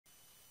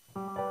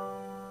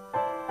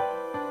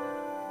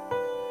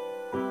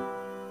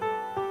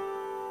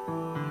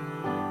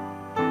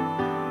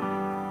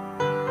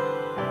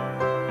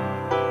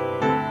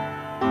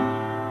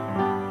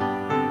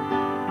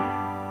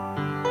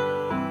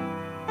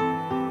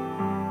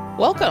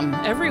Welcome,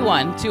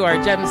 everyone, to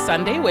our Gem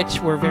Sunday, which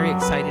we're very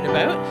excited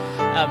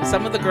about.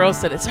 Some of the girls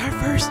said it's our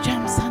first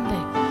Gem Sunday,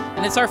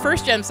 and it's our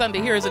first Gem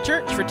Sunday here as a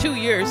church for 2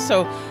 years,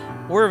 so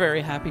we're very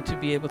happy to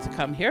be able to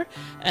come here.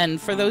 And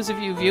for those of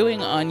you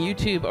viewing on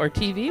YouTube or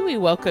TV, we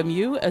welcome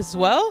you as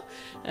well,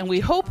 and we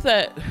hope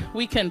that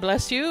we can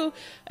bless you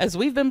as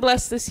we've been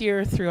blessed this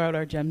year throughout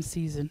our Gem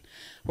season.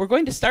 We're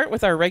going to start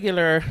with our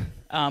regular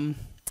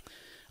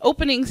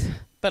openings,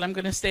 but I'm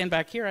going to stand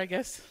back here, I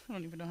guess. I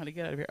don't even know how to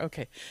get out of here.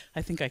 Okay,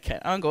 I think I can.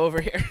 I'll go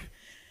over here.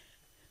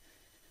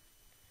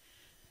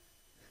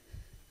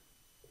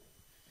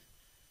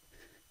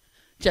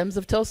 Gems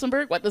of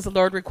Tillsonburg, what does the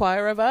Lord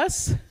require of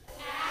us? Act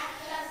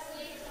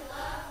justly, to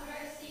love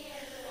mercy,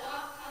 and to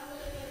walk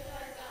humbly with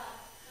our God.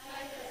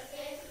 Micah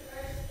 6,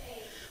 verse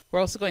 8.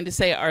 We're also going to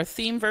say our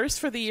theme verse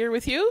for the year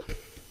with you.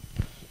 Truly,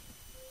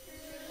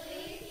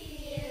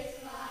 he is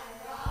my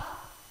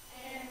rock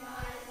and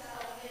my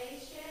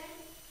salvation.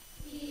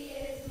 He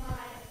is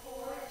my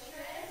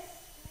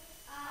fortress.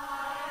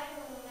 I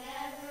will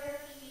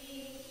never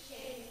be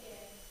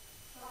shaken.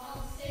 Psalm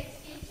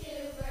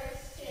 62,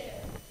 verse 2.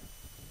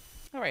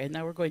 All right, and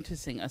now we're going to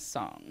sing a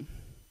song,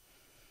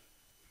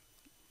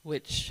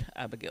 which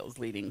Abigail's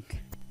leading.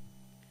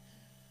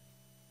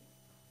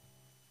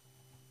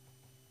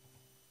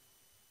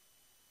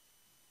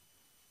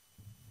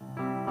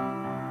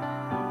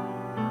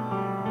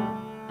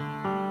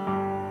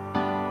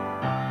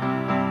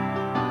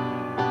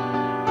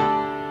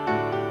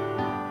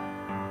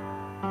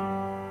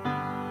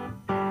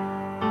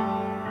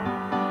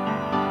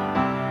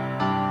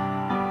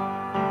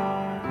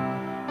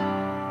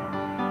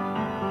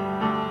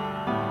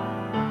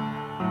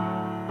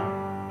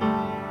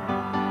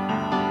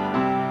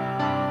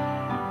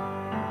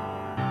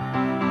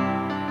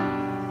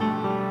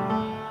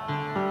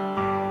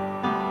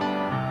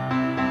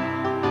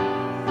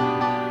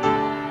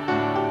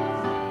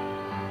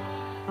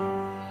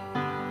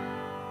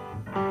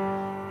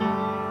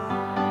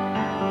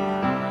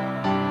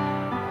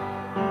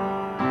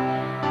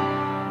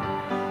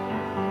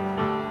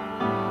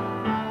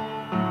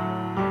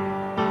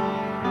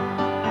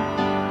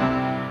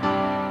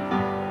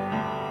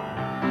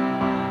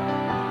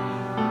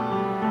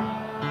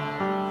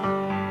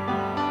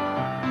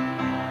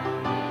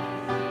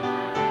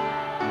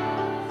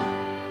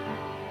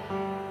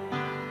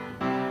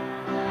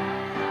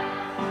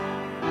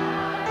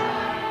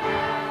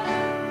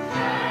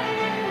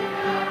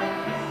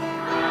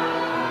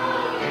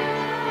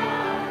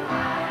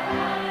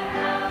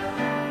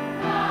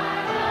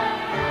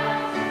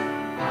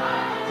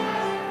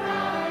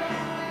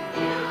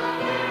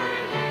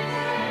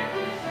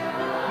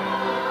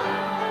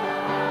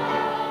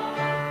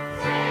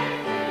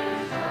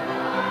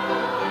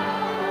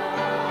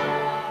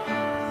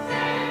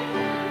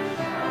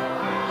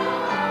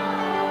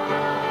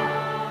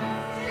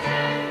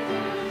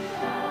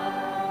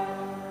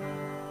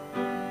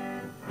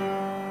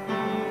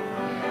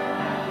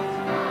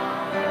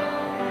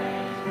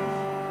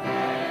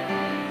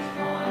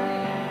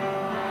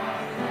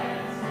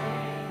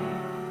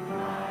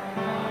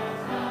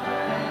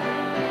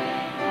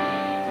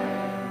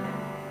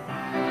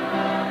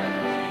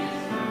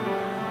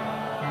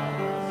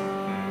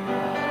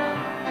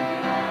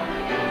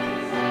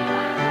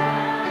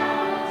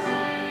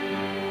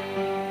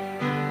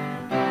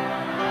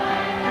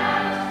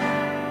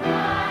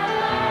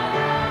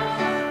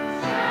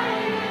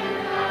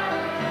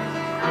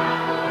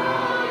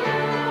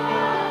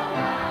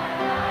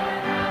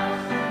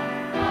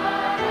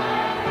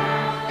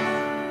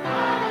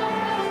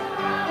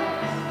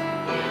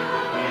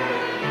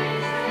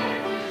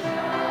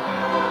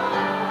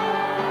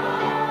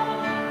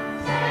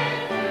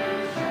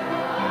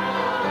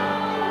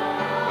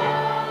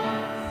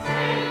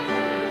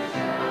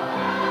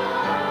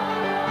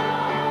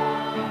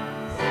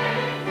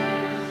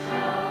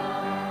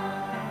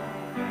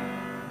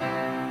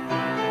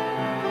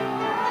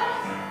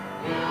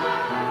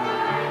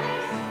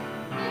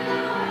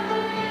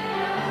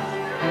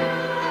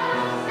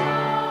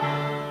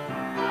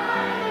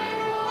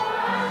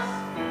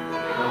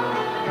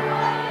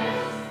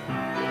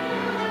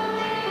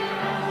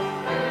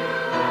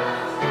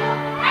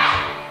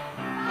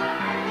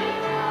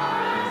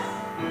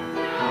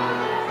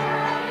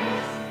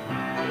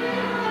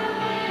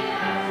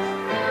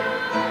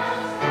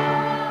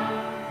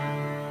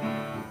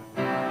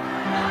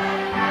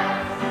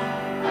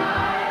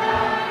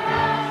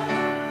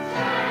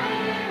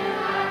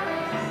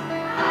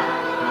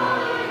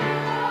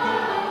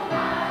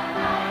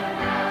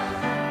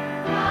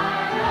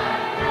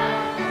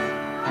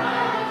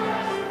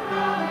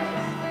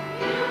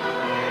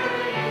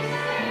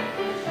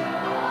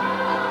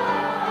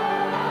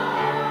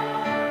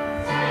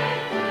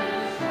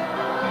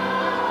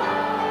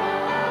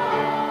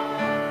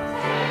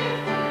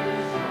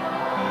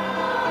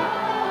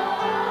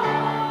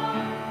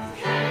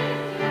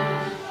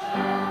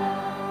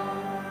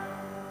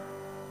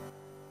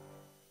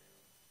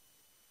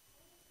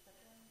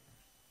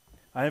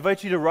 I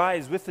invite you to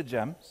rise with the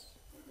gems.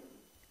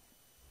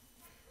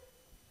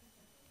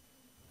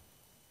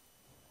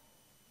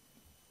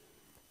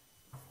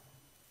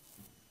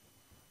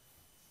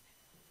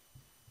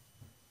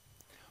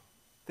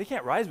 They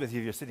can't rise with you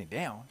if you're sitting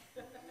down.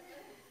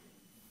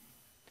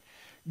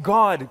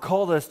 God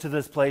called us to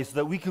this place so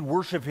that we could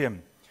worship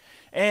him.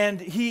 And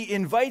he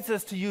invites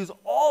us to use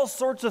all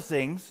sorts of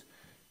things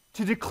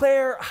to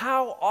declare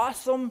how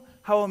awesome,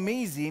 how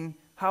amazing,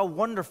 how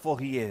wonderful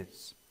he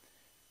is.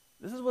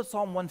 This is what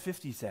Psalm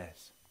 150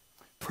 says.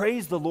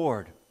 Praise the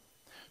Lord.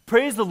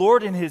 Praise the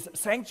Lord in his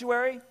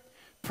sanctuary.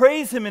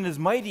 Praise him in his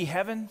mighty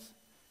heavens.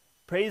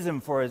 Praise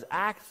him for his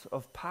acts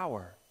of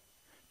power.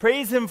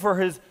 Praise him for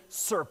his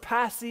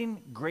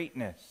surpassing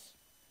greatness.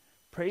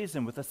 Praise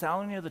him with the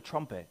sounding of the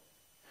trumpet.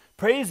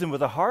 Praise him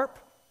with a harp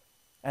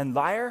and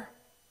lyre.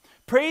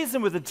 Praise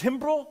him with a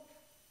timbrel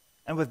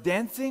and with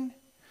dancing.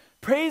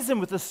 Praise him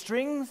with the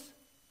strings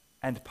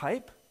and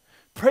pipe.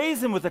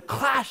 Praise him with a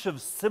clash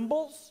of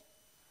cymbals.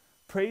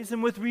 Praise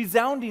him with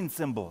resounding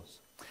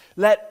cymbals.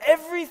 Let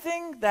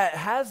everything that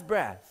has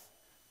breath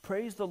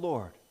praise the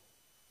Lord.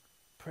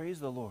 Praise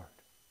the Lord.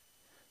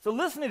 So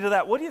listening to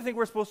that, what do you think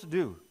we're supposed to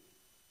do?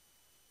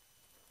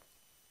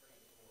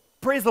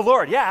 Praise the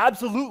Lord. Yeah,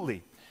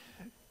 absolutely.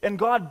 And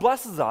God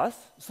blesses us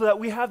so that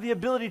we have the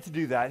ability to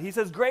do that. He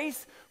says,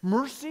 grace,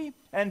 mercy,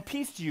 and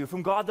peace to you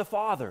from God the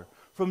Father,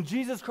 from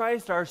Jesus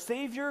Christ, our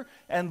Savior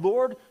and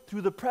Lord,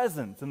 through the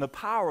presence and the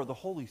power of the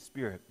Holy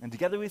Spirit. And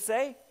together we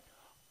say,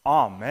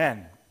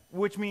 Amen,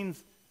 which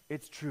means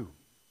it's true.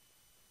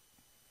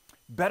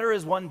 Better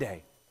is one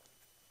day.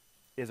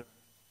 Is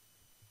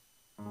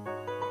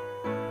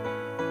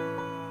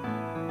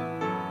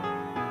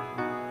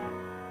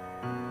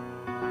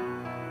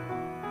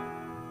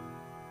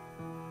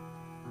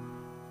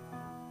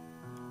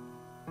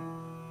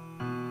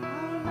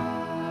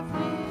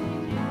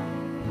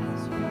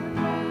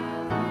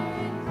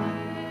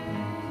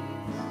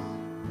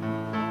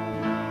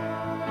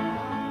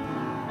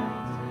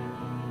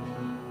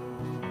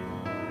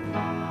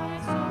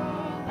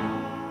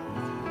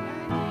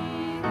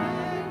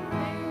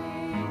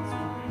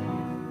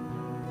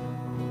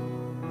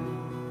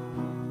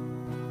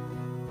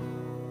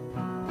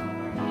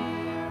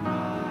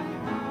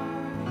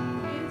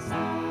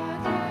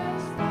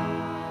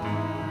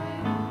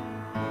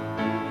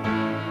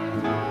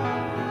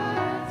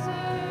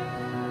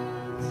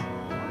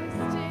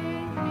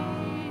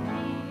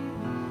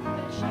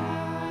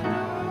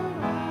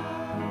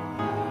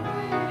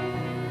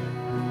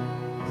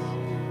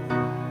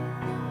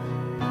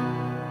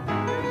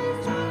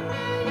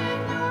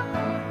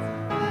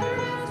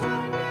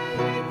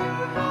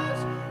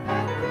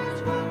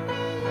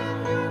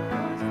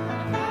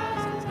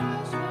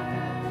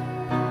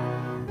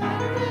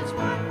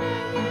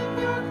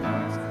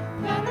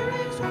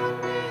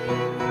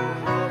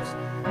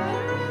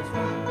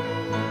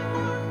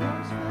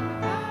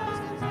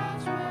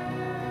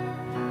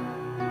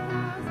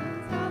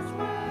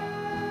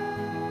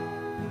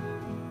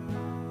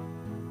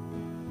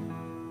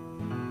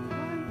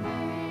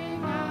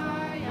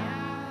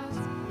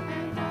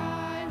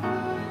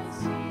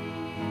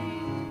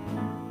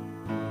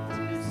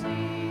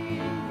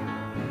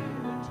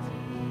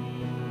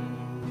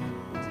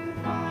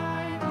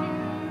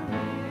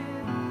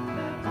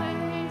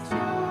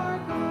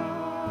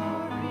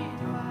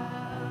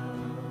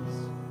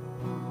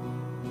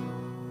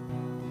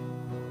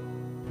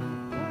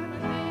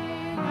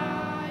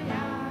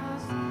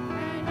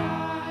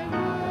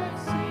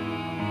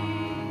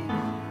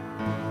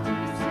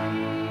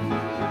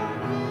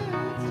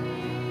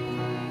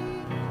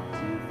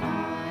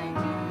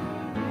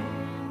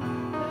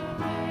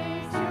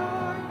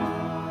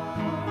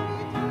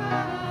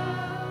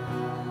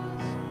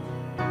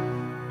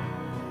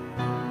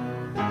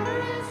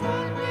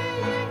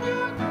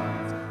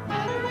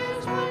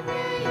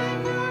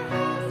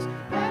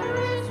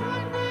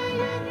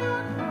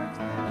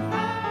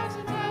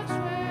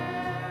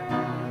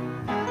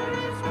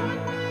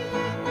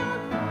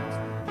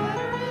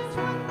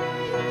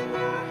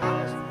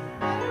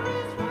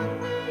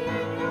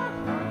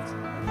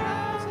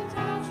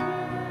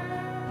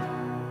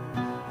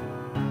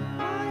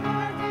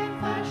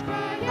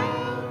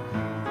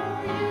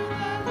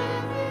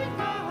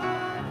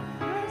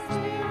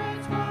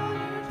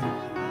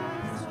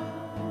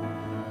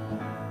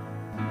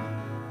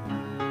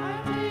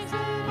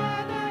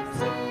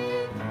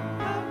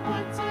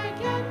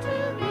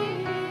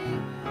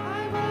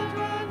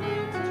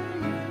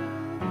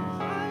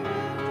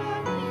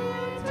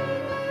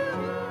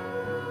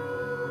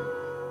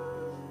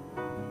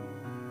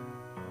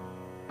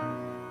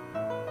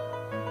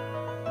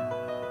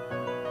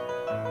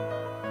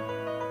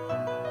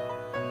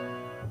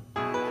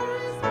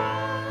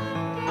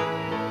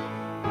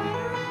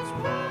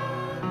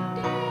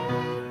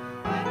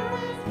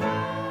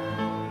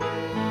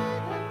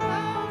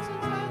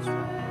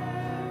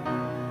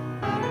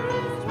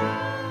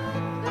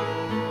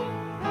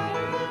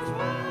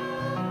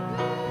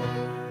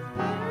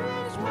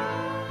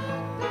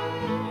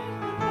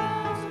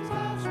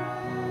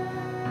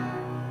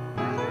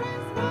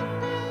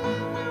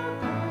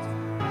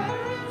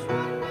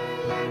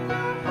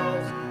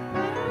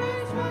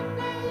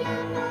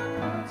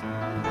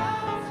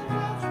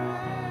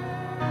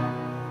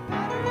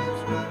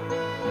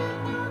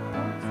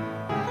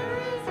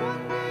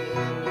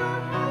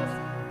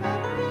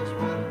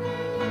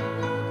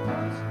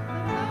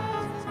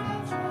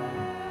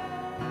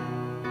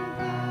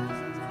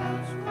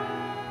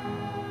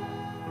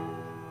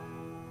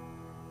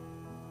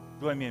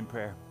Join me in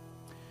prayer.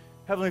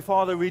 Heavenly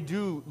Father, we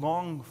do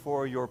long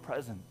for your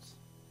presence.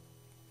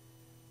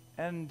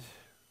 And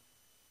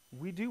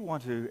we do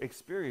want to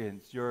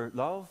experience your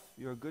love,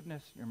 your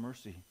goodness, your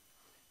mercy.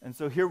 And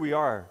so here we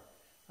are,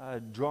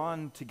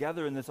 drawn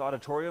together in this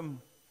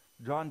auditorium,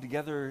 drawn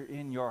together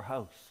in your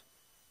house,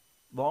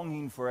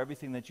 longing for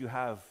everything that you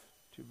have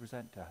to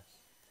present to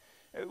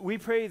us. We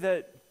pray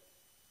that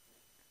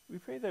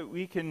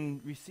we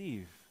can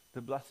receive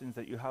the blessings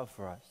that you have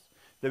for us,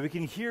 that we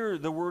can hear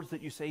the words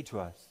that you say to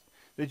us,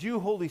 that you,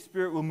 Holy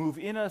Spirit, will move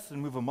in us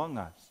and move among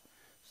us,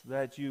 so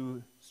that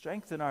you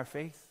strengthen our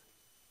faith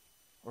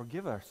or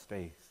give us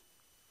faith,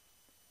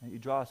 that you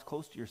draw us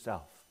close to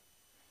yourself,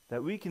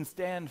 that we can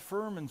stand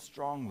firm and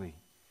strongly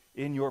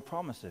in your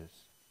promises,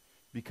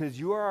 because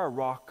you are our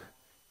rock,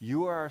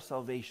 you are our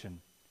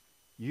salvation,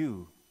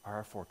 you are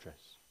our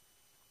fortress.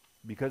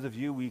 Because of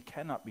you, we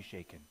cannot be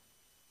shaken.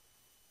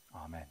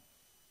 Amen.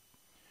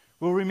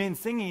 We'll remain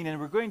singing, and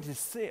we're going to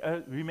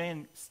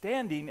remain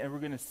standing, and we're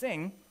going to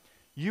sing,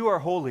 "You Are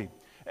Holy."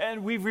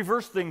 And we've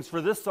reversed things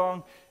for this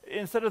song.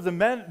 Instead of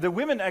the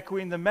women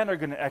echoing, the men are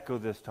going to echo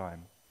this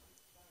time.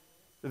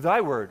 Thy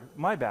word,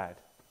 my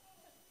bad.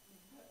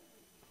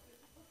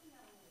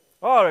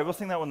 All right, we'll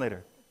sing that one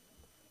later.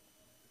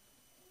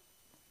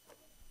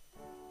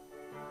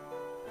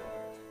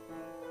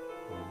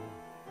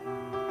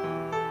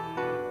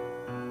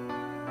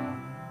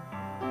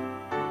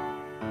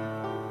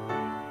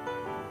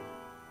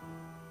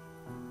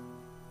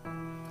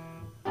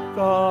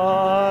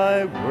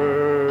 Thy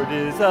word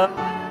is a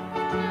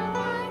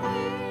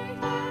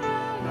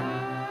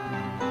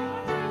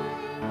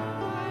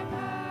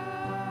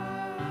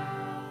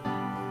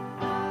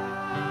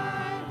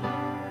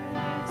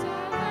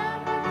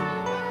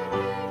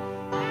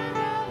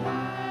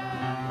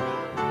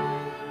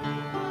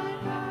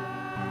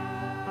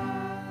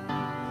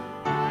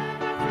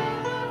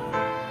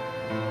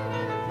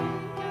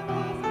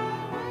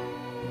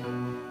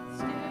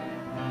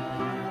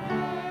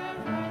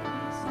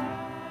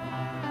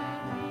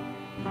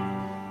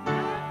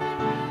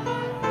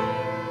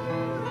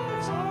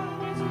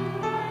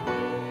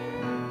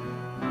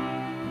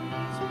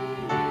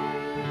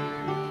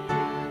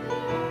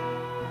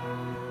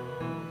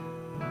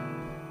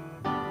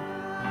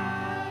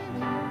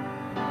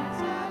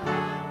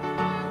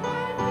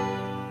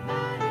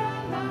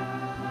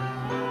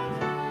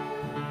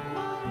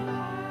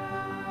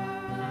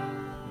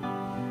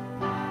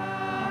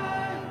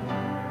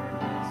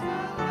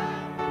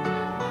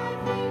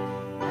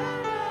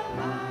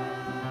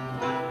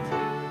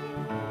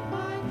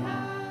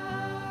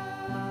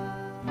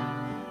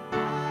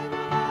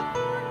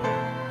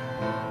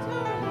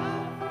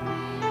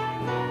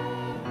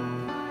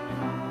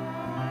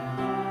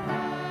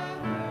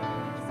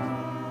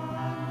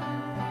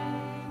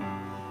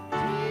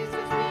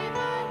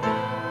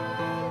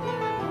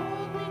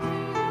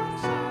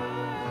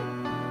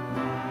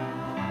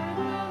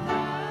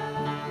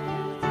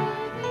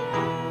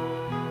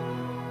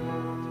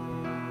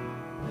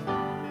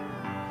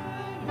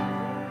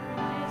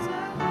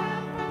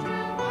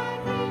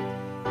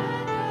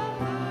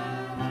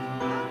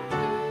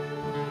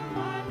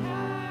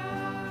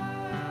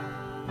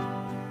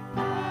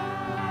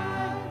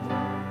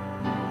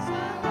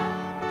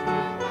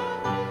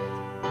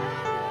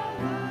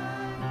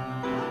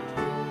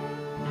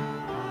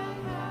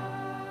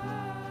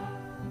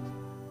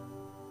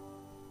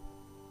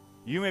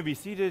You may be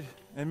seated,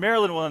 and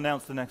Marilyn will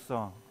announce the next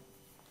song.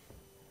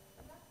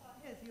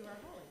 Yes, You Are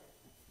Holy.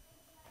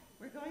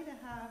 We're going to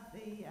have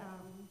the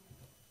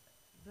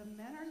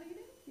men are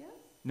leading, yes?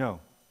 No,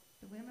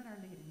 The women are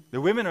leading,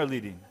 the women are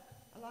leading,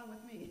 along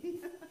with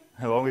me.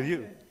 along with you.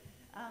 Good.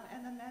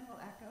 And the men will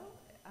echo.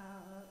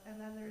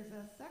 And then there's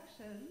a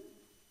section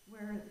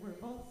where we're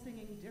both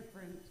singing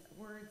different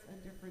words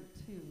and different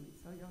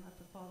tunes. So you'll have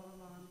to follow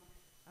along.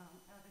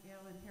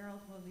 Abigail and Harold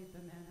will lead the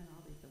men, and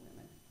I'll lead the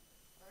women.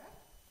 All right?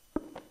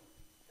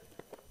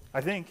 I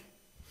think.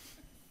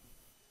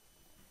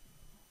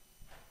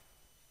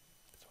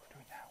 That's what we're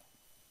doing now.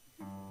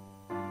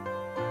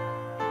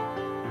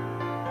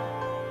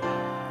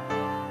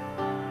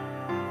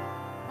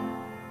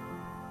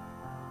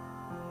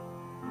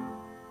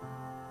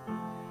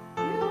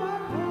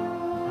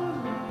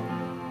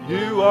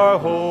 You are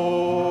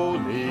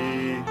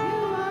holy.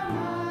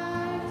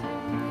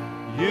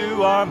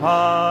 You are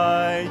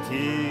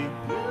mighty.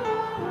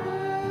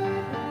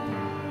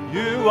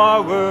 You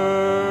are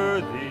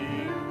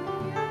worthy.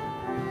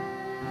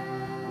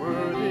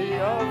 Worthy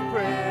of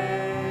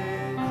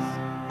praise.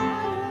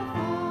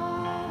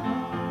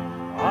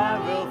 I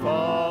will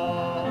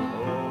follow.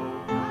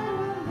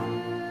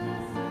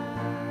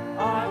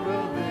 I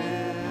will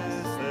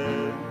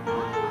listen.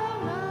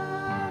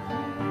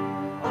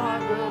 I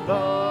will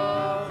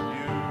love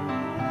you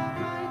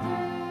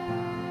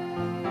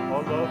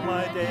all of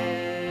my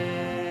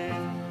days.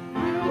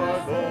 You are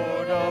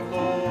Lord of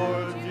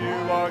lords.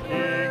 You are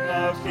King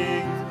of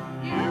kings.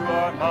 You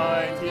are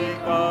mighty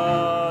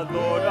God,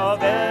 Lord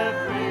of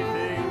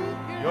everything.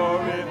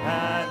 You're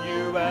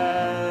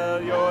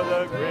Emmanuel. You're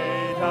the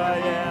great I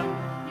am.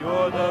 You're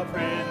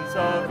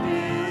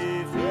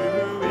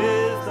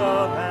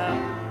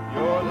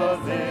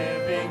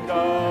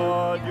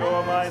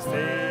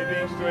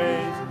saving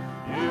grace.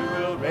 You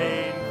will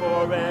reign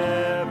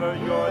forever.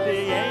 You're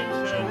the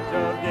Ancient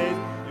of Days.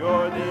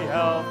 You're the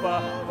Alpha,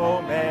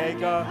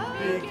 Omega,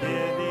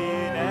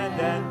 beginning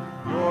and end.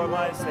 You're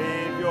my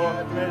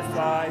Savior,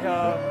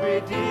 Messiah,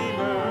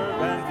 Redeemer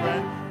and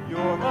friend.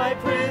 You're my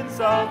Prince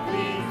of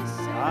Peace.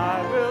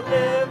 I will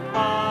live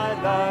my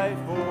life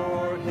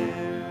for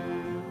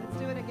Him. Let's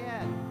do it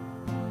again.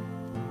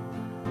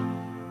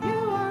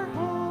 You are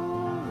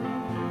holy.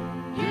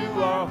 You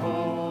are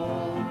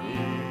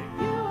holy.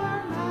 You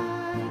are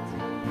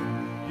mighty.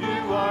 You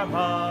are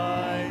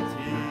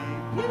mighty.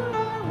 You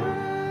are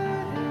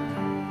worthy.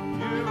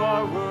 You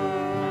are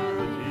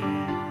worthy.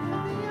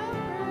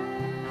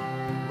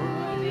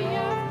 Worthy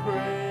of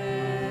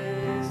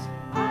praise.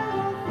 Worthy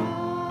of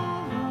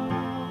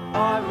praise.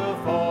 I will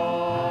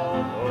follow. I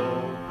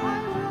will follow. I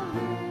will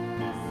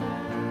listen.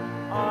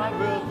 I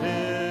will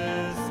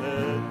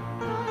listen.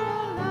 I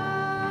will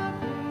love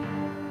you.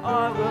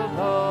 I will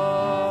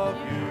love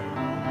you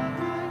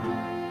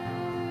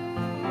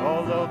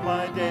all of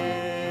my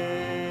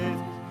days.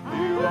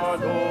 You are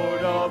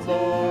Lord of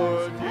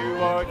lords. You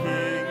are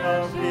King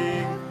of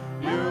kings.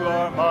 You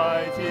are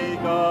mighty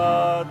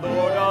God,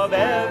 Lord of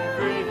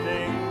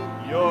everything.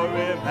 You're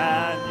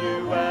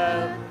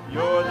Emmanuel.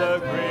 You're the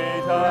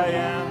great I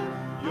am.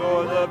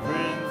 You're the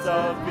Prince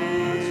of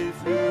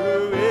Peace. Who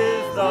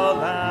is the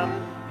Lamb?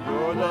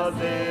 You're the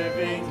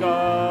living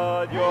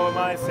God. You're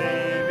my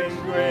saving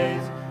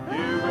grace.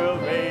 You will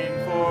reign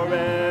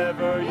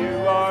forever.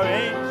 You are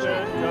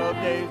Ancient of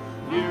Days.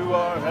 You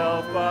are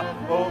Alpha,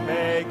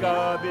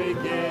 Omega,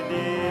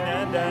 beginning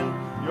and end.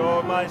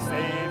 You're my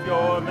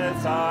Savior,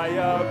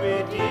 Messiah,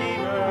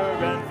 Redeemer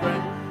and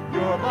friend.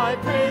 You're my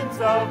Prince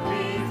of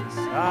Peace.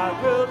 I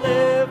will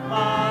live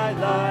my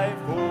life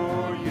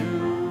for you.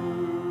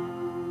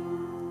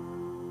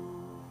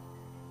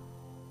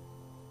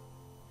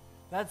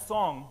 That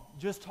song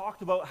just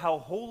talked about how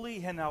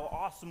holy and how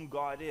awesome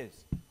God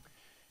is.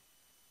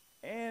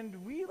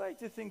 And we like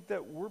to think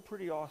that we're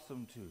pretty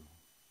awesome too.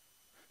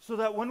 So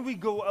that when we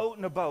go out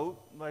and about,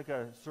 like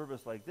a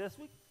service like this,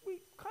 we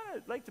kind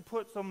of like to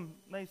put some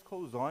nice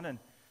clothes on and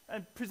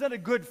present a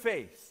good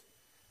face.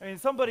 I mean,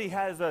 somebody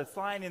has a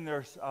sign in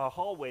their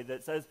hallway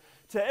that says,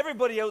 to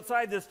everybody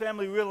outside this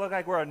family, we look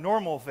like we're a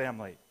normal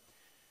family.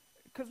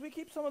 Because we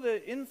keep some of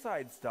the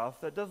inside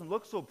stuff that doesn't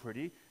look so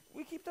pretty,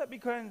 we keep that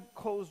behind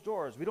closed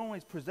doors. We don't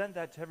always present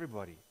that to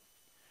everybody.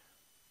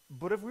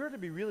 But if we were to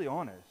be really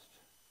honest,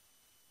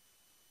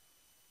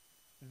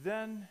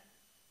 then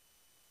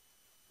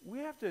we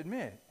have to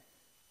admit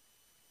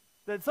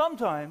that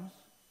sometimes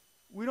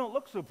we don't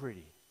look so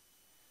pretty.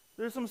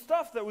 There's some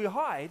stuff that we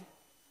hide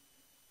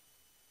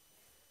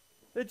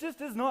that just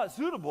is not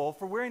suitable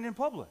for wearing in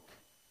public.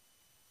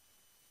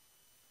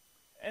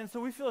 And so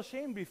we feel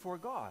ashamed before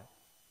God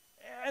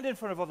and in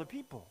front of other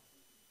people.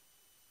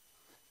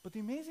 But the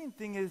amazing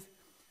thing is,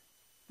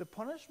 the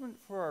punishment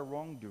for our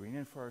wrongdoing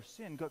and for our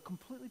sin got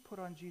completely put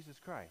on Jesus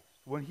Christ.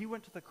 When He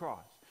went to the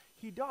cross,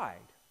 He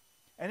died.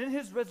 And in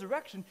His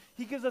resurrection,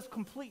 He gives us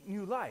complete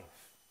new life.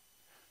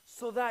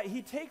 So that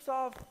He takes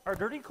off our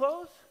dirty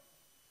clothes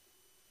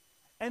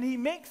and He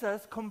makes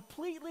us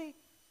completely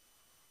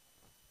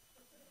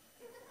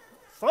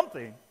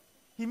something.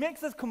 He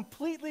makes us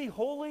completely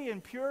holy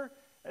and pure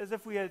as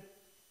if we had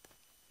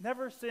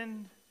never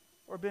sinned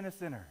or been a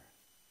sinner.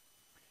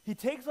 He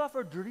takes off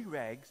our dirty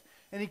rags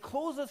and He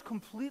clothes us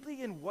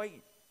completely in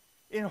white,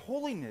 in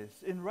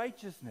holiness, in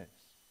righteousness,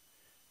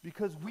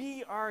 because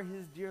we are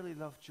His dearly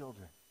loved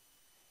children.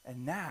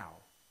 And now,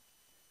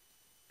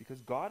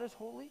 because God is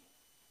holy,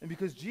 and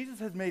because Jesus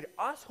has made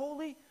us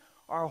holy,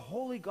 our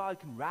holy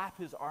God can wrap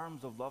His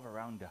arms of love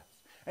around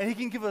us. And He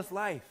can give us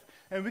life.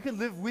 And we can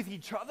live with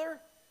each other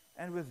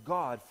and with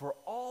God for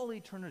all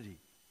eternity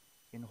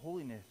in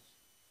holiness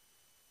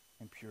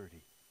and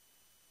purity.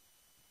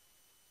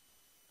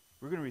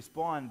 We're going to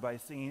respond by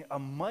singing, "A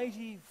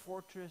Mighty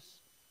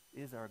Fortress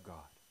is Our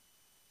God."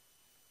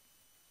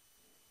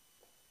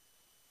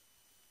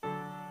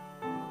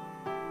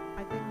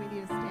 I think we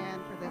need to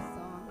stand for this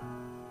song.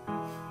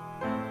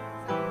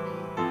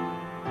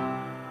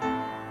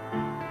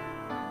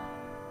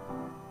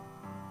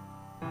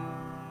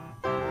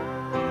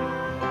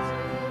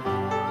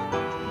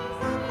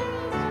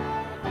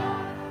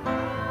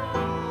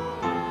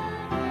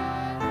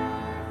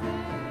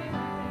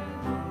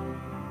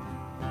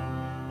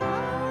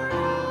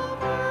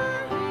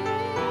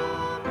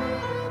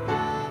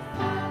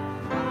 Our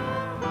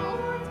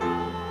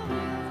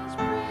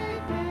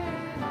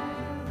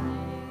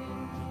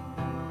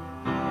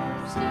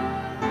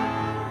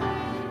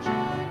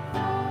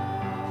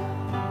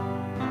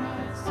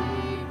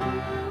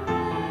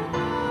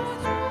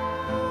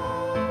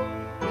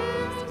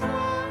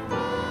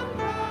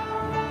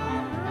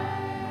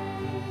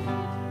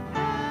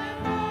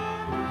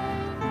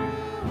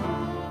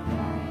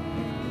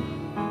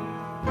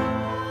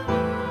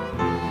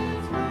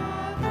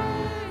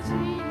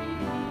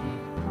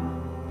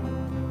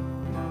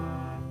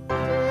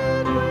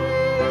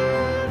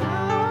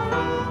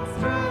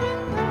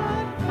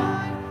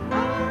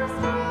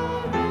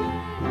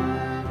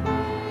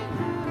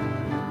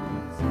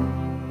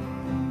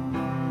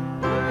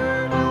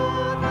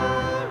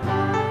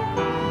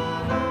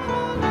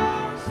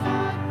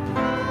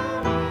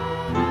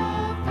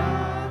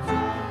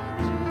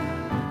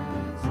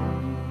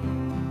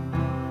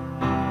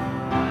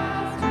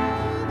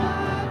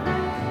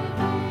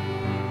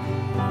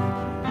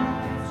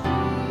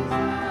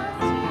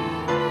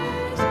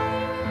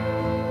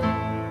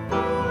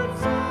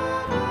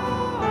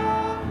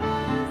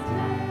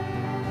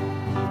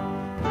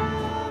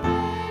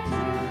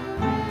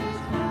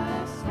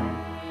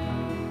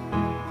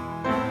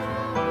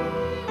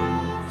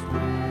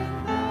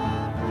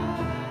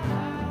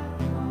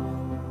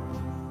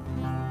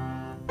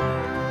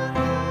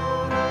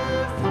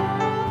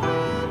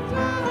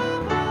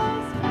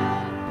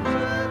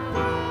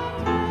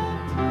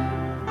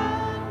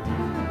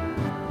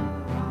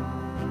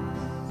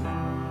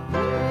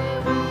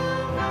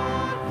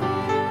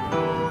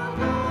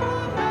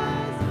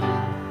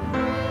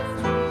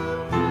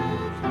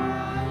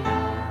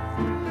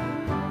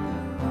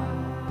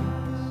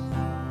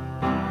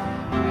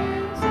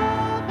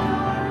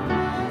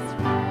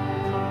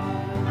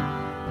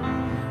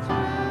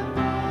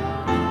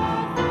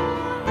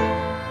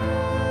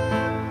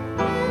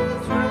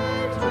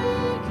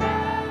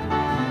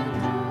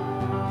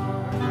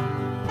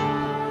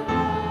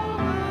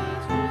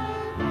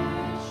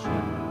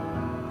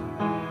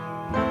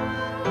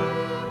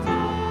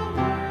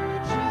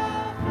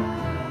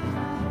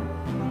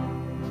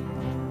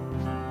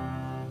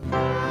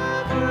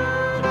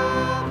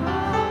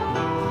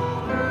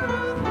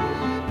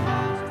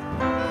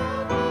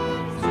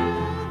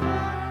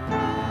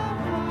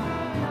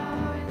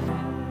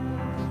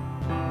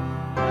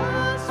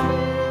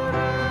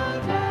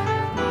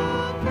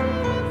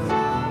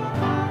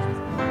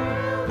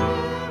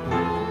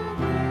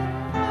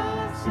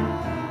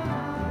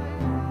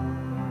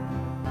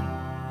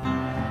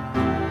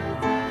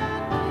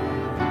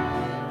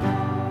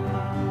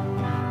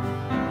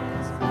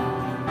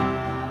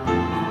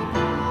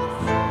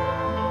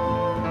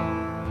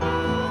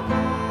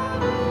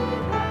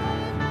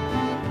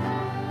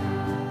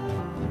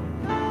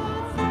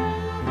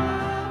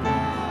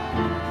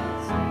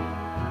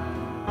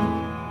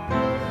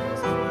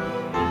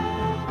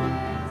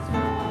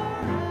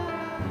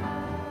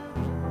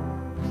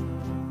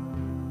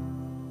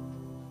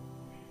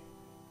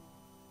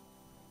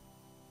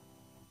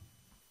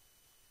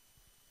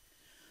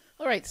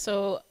right,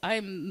 so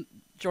I'm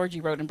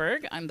Georgie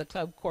Rodenberg. I'm the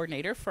club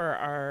coordinator for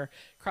our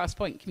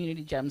Crosspoint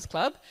Community Gems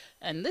Club.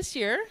 And this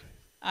year,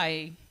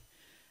 I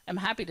am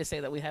happy to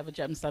say that we have a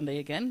Gem Sunday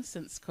again,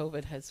 since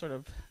COVID has sort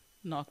of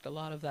knocked a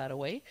lot of that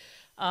away.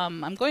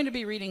 I'm going to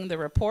be reading the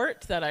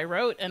report that I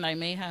wrote, and I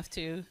may have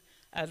to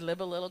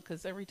ad-lib a little,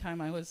 because every time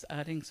I was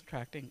adding,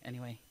 subtracting.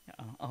 Anyway,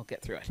 I'll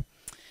get through it.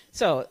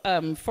 So,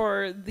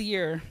 for the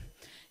year,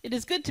 it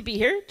is good to be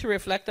here to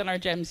reflect on our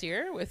Gems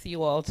year with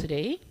you all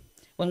today.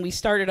 When we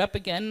started up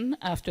again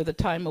after the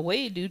time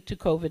away due to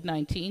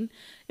COVID-19,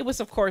 it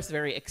was of course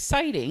very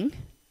exciting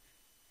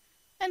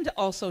and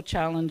also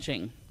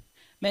challenging.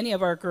 Many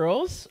of our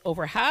girls,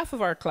 over half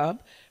of our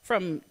club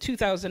from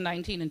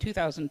 2019 and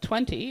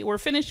 2020, were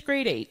finished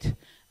grade 8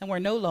 and were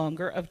no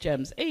longer of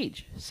Gems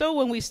age. So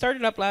when we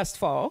started up last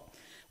fall,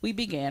 we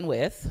began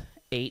with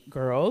 8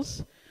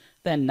 girls,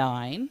 then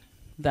 9,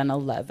 then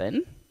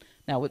 11.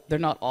 Now, they're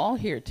not all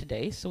here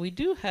today, so we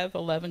do have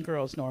 11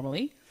 girls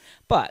normally,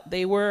 but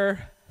they were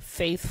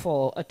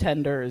faithful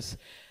attenders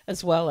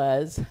as well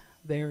as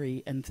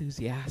very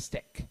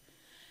enthusiastic.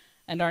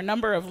 And our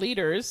number of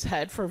leaders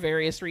had, for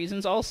various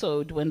reasons,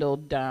 also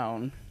dwindled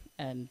down.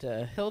 And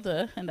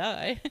Hilda and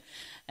I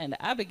and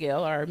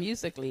Abigail, our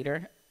music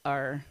leader,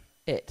 are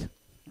it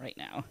right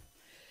now.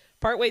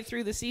 Partway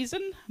through the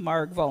season,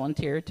 Marg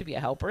volunteered to be a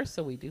helper,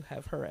 so we do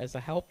have her as a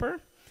helper.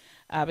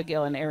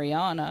 Abigail and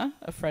Ariana,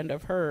 a friend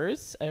of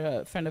hers,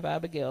 a friend of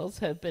Abigail's,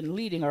 have been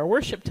leading our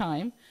worship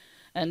time.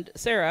 And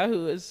Sarah,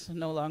 who is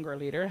no longer a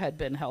leader, had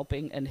been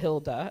helping, and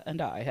Hilda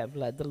and I have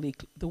led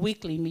the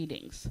weekly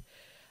meetings.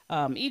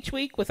 Each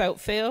week,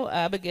 without fail,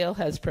 Abigail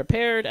has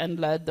prepared and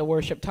led the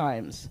worship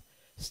times,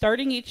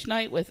 starting each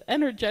night with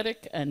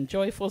energetic and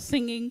joyful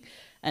singing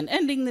and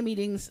ending the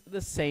meetings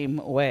the same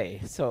way.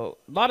 So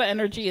a lot of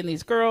energy in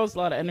these girls, a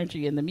lot of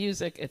energy in the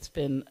music. It's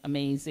been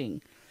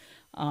amazing.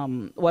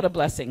 What a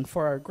blessing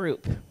for our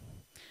group.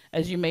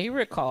 As you may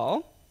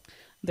recall,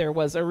 there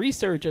was a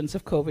resurgence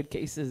of COVID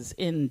cases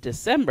in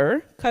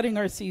December, cutting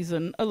our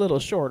season a little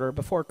shorter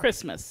before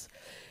Christmas.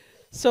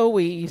 So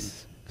we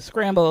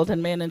scrambled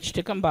and managed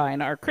to combine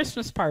our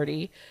Christmas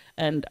party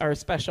and our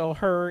special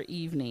Her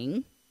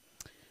Evening,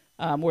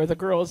 where the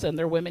girls and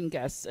their women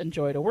guests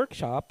enjoyed a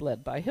workshop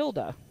led by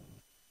Hilda.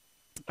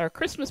 Our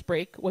Christmas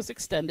break was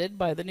extended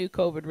by the new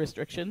COVID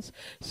restrictions,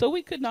 so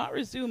we could not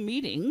resume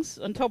meetings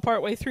until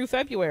partway through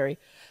February.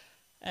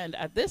 And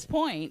at this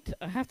point,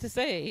 I have to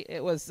say,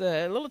 it was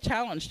a little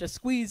challenge to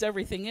squeeze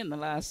everything in the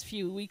last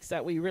few weeks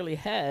that we really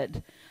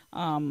had.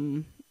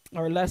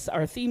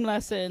 Our theme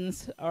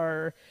lessons,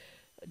 our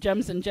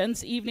Gems and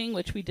Gents evening,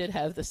 which we did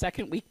have the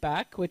second week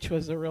back, which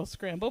was a real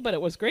scramble, but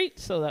it was great,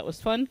 so that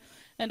was fun.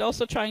 And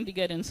also trying to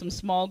get in some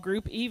small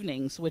group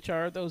evenings, which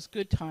are those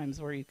good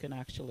times where you can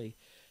actually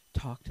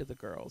talk to the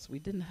girls. We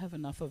didn't have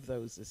enough of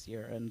those this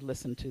year, and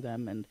listen to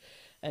them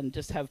and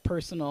just have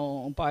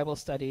personal Bible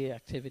study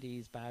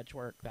activities, badge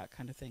work, that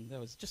kind of thing. There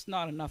was just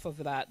not enough of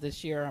that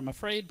this year, I'm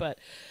afraid. But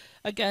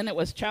again, it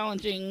was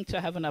challenging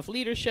to have enough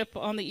leadership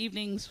on the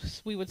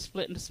evenings. We would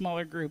split into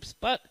smaller groups,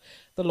 but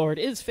the Lord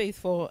is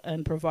faithful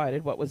and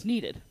provided what was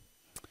needed.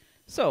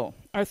 So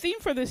our theme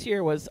for this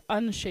year was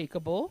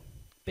unshakable,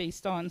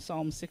 based on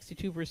Psalm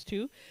 62 verse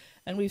 2.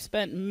 And we've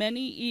spent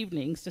many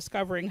evenings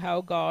discovering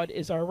how God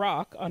is our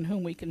rock on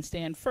whom we can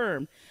stand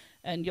firm.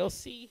 And you'll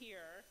see here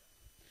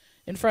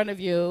in front of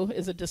you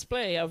is a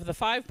display of the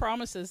 5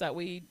 promises that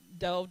we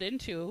delved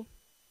into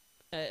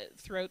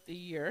throughout the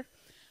year,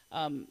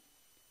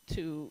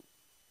 so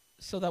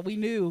that we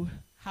knew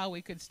how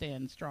we could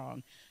stand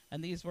strong.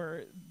 And these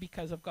were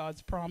because of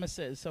God's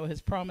promises. So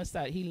his promise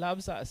that he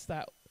loves us,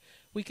 that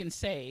we can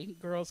say,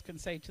 girls can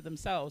say to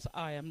themselves,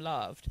 I am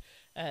loved.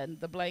 And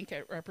the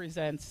blanket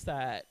represents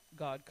that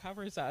God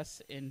covers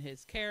us in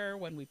his care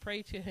when we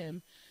pray to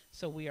him,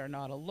 so we are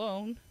not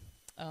alone.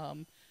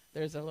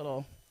 There's a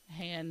little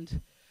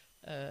hand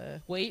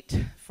weight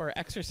for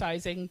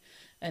exercising,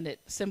 and it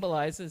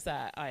symbolizes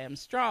that I am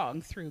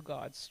strong through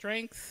God's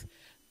strength.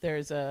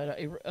 There's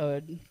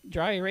a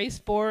dry erase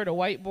board, a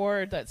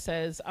whiteboard that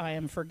says I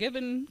am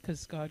forgiven,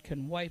 because God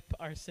can wipe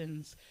our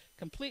sins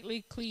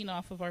completely clean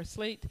off of our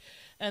slate.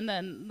 And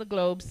then the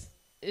globes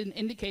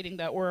indicating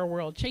that we're a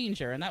world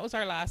changer. And that was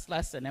our last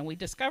lesson. And we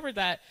discovered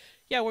that,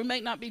 yeah, we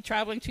might not be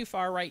traveling too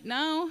far right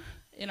now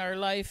in our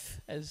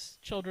life as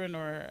children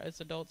or as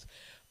adults,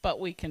 but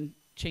we can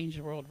change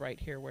the world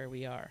right here where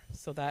we are.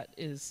 So that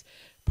is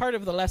part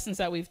of the lessons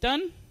that we've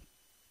done.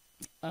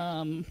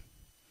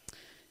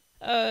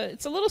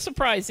 It's a little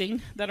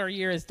surprising that our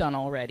year is done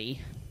already.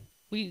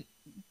 We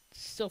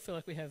still feel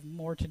like we have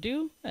more to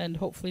do, and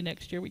hopefully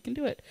next year we can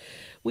do it.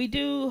 We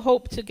do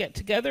hope to get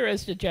together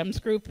as the GEMS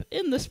group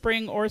in the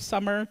spring or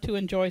summer to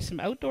enjoy some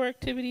outdoor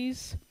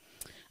activities.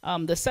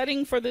 The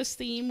setting for this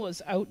theme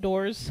was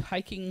outdoors,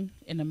 hiking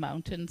in a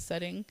mountain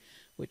setting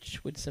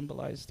which would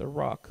symbolize the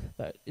rock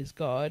that is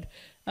God,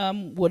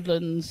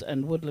 woodlands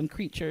and woodland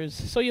creatures.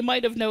 So you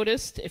might have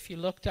noticed, if you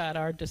looked at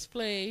our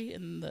display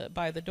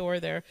by the door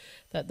there,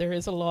 that there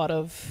is a lot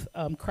of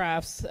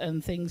crafts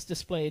and things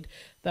displayed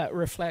that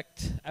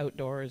reflect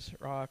outdoors,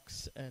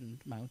 rocks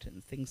and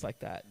mountains, things like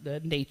that, the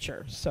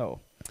nature.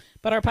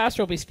 But our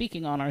pastor will be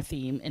speaking on our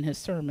theme in his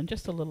sermon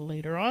just a little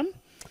later on.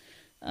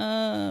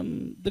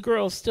 The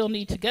girls still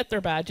need to get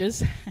their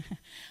badges.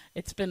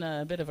 It's been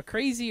a bit of a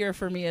crazy year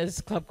for me as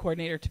club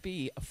coordinator to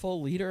be a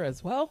full leader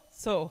as well,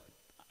 so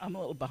I'm a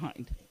little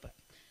behind, but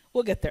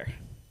we'll get there.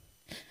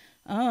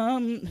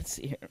 Let's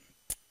see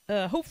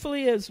here.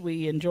 Hopefully, as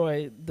we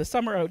enjoy the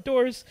summer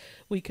outdoors,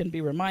 we can be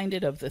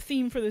reminded of the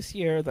theme for this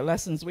year, the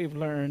lessons we've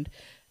learned,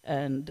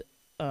 and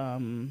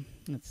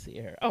let's see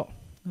here. Oh,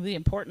 the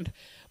important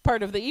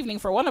part of the evening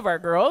for one of our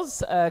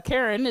girls,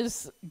 Karen,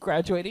 is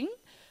graduating.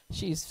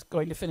 She's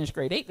going to finish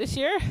grade 8 this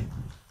year.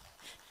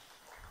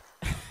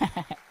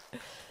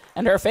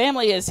 And her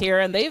family is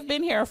here, and they've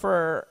been here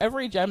for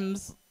every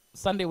GEMS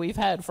Sunday we've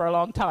had for a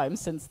long time,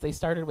 since they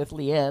started with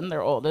Leanne,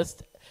 their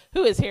oldest,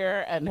 who is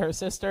here, and her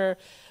sister,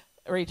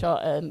 Rachel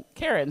and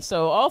Karen.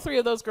 So all three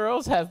of those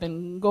girls have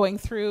been going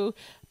through,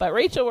 but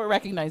Rachel, we're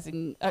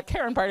recognizing,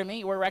 Karen, pardon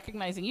me, we're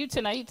recognizing you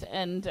tonight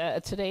and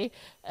today,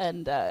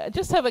 and I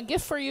just have a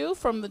gift for you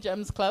from the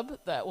GEMS Club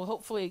that will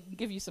hopefully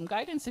give you some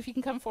guidance. If you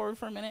can come forward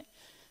for a minute.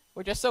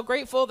 We're just so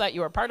grateful that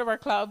you are part of our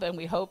club, and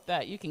we hope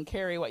that you can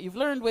carry what you've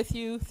learned with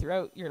you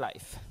throughout your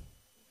life.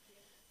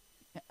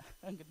 Yeah,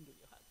 I'm going to give you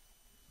a hug.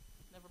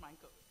 Never mind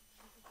COVID.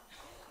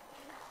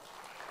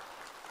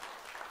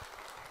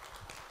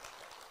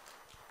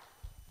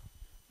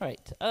 All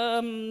right.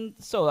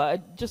 So I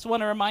just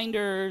want a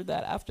reminder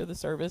that after the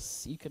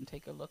service, you can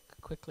take a look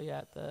quickly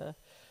at the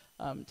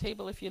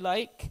table if you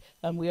like.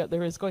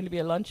 There is going to be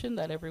a luncheon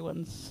that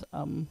everyone's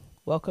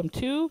welcome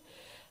to.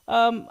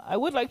 I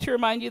would like to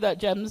remind you that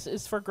GEMS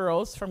is for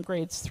girls from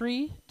grades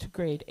 3 to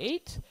grade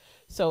 8.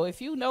 So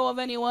if you know of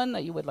anyone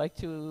that you would like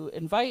to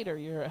invite, or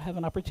you have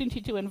an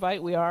opportunity to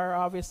invite, we are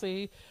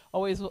obviously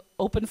always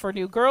open for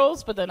new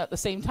girls, but then at the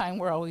same time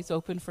we're always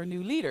open for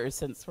new leaders,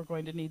 since we're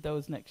going to need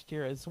those next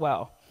year as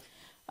well.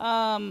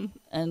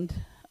 And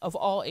of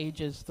all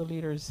ages, the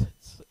leaders,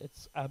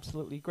 it's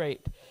absolutely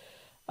great.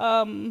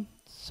 At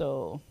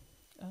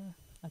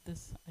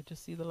this, I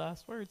just see the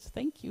last words.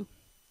 Thank you.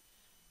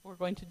 We're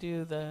going to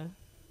do the,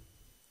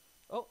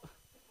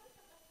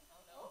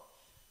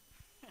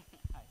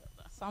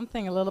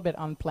 Something a little bit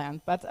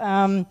unplanned, but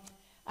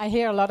I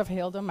hear a lot of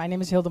Hilde. My name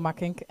is Hilde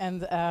Makkink,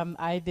 and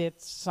I did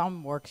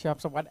some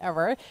workshops or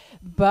whatever,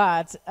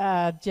 but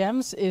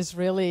GEMS is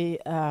really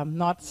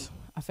not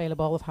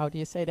available, how do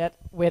you say that,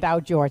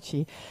 without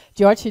Georgie.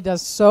 Georgie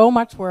does so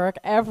much work.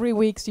 Every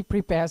week she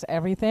prepares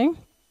everything.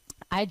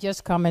 I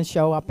just come and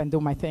show up and do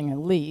my thing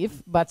and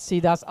leave, but she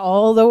does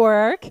all the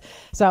work.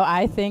 So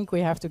I think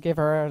we have to give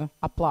her an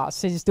applause.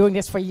 She's doing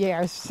this for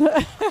years.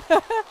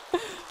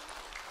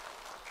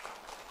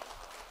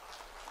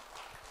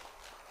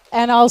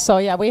 And also,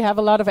 yeah, we have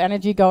a lot of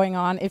energy going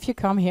on. If you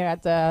come here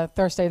at the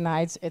Thursday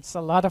nights, it's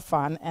a lot of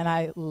fun, and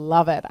I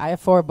love it. I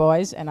have 4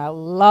 boys, and I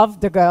love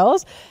the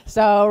girls.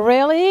 So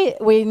really,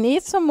 we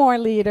need some more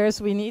leaders.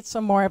 We need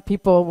some more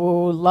people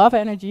who love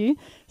energy.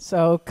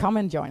 So come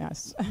and join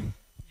us.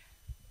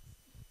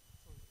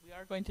 we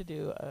are going to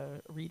do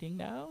a reading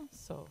now,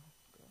 so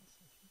girls,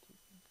 if you two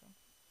can come.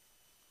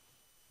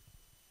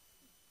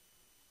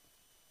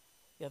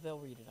 Yeah, they'll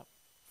read it up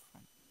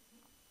front.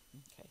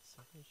 Okay,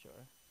 so here's your.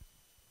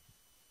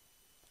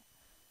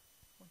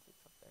 Once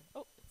it's up there.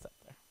 Oh, it's up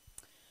there.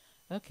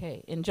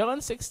 Okay, in John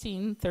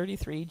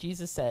 16:33,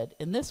 Jesus said,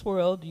 "In this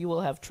world you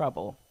will have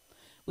trouble."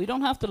 We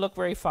don't have to look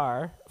very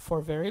far for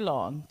very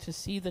long to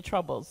see the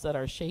troubles that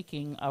are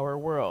shaking our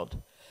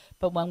world.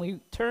 But when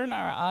we turn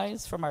our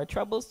eyes from our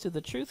troubles to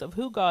the truth of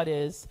who God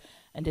is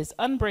and his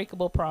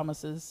unbreakable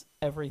promises,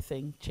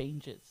 everything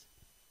changes.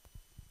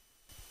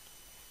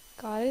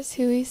 God is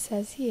who he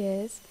says he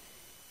is.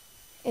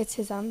 It's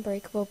his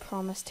unbreakable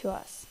promise to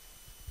us.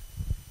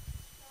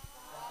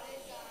 God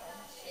is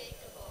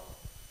unshakable.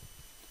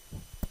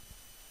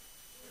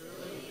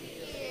 Truly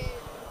he is the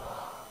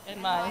rock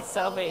In my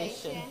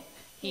salvation,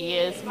 he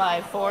is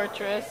my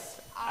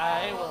fortress.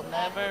 I will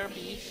never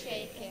be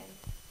shaken.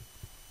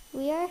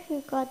 We are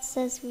who God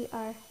says we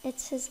are.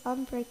 It's his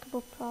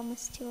unbreakable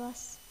promise to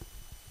us.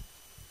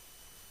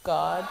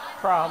 God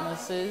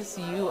promises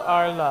you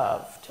are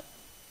loved.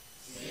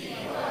 See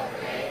what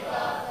great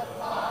love the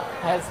Father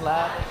Has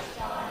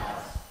lavished on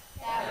us,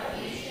 that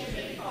we should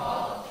be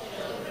called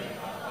children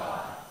of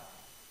God.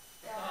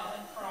 God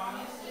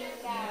promises you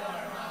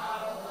are not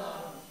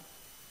alone.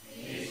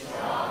 Be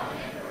strong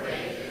and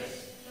courageous.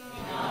 Do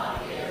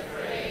not be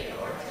afraid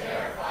or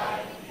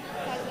terrified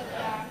because of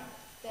them.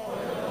 For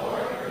the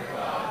Lord your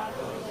God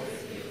goes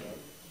with you.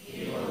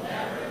 He will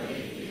never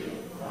leave you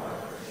nor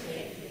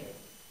forsake you.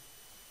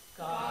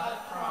 God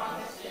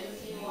promises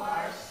you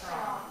are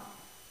strong.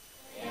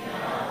 In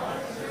all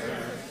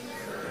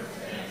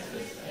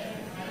circumstances and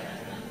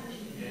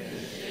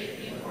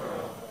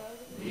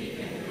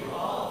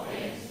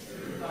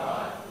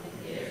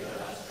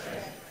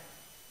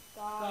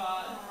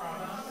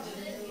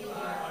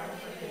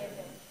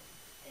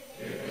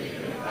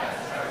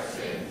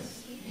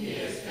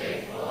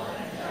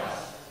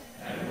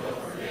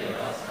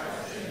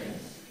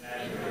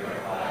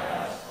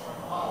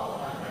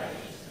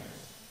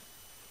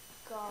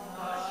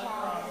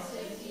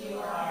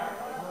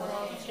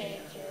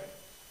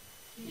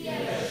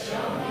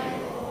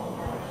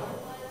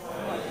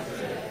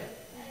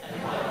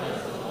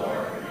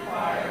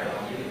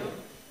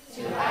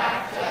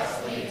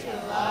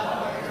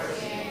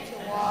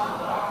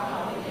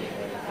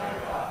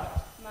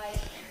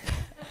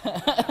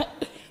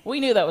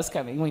knew that was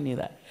coming. We knew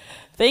that.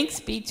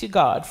 Thanks be to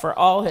God for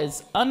all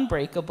his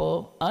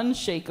unbreakable,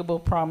 unshakable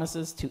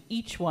promises to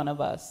each one of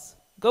us.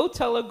 Go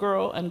tell a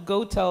girl and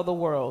go tell the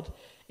world.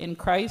 In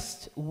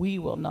Christ, we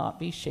will not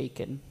be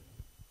shaken.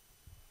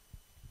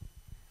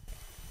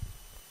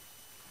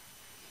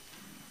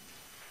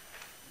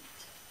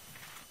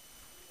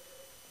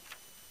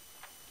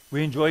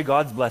 We enjoy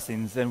God's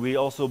blessings, and we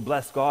also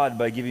bless God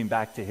by giving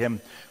back to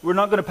him. We're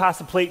not going to pass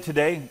a plate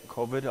today,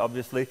 COVID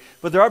obviously,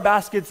 but there are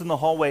baskets in the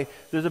hallway.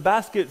 There's a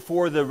basket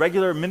for the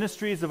regular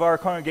ministries of our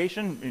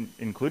congregation,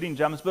 including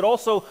GEMS, but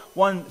also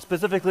one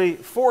specifically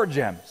for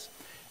GEMS.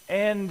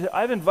 And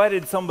I've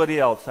invited somebody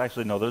else.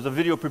 Actually, no, there's a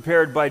video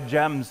prepared by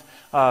GEMS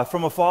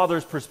from a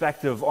father's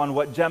perspective on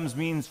what GEMS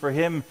means for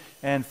him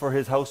and for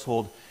his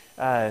household.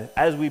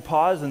 As we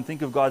pause and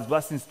think of God's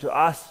blessings to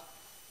us,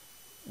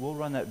 we'll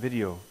run that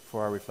video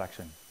for our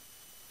reflection.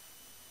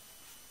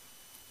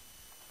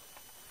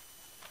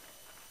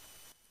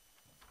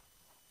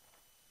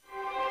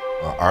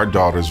 Our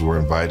daughters were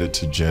invited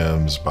to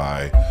GEMS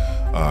by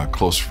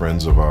close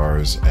friends of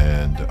ours,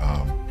 and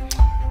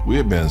we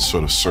had been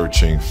sort of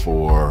searching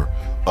for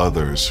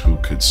others who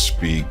could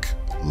speak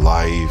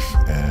life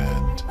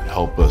and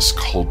help us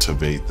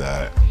cultivate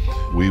that.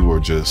 We were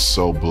just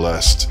so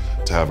blessed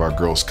to have our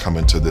girls come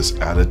into this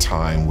at a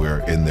time where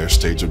in their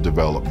stage of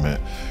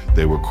development,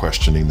 they were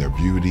questioning their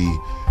beauty.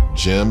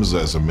 GEMS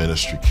as a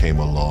ministry came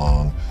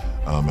along,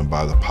 and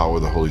by the power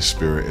of the Holy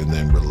Spirit, and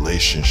then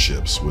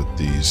relationships with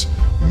these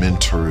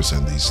mentors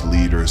and these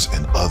leaders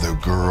and other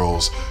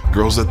girls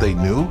that they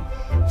knew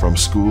from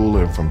school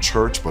and from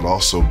church, but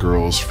also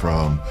girls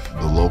from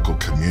the local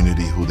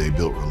community who they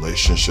built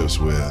relationships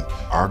with.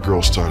 Our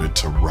girls started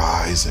to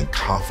rise in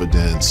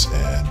confidence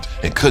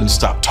and couldn't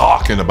stop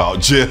talking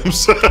about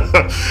GEMS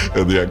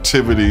and the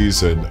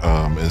activities.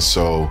 And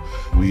so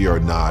we are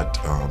not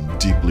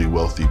deeply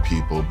wealthy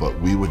people, but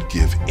we would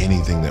give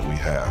anything that we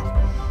have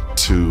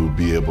to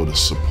be able to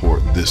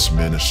support this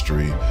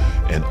ministry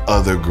and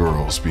other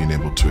girls being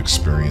able to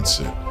experience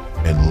it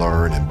and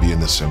learn and be in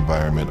this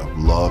environment of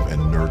love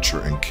and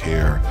nurture and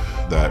care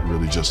that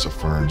really just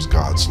affirms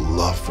God's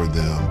love for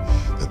them,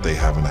 that they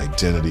have an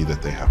identity,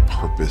 that they have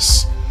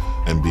purpose,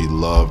 and be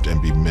loved and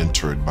be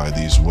mentored by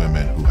these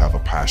women who have a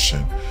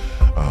passion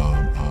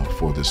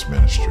for this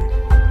ministry.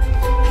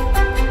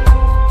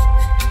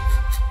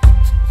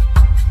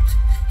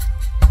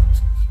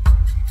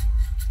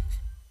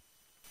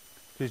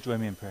 Please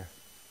join me in prayer.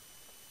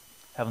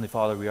 Heavenly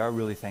Father, we are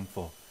really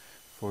thankful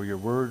for your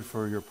word,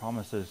 for your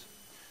promises.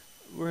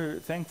 We're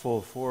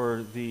thankful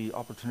for the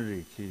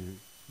opportunity to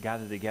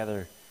gather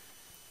together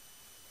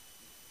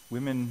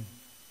women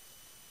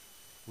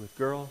with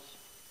girls,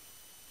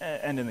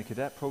 and in the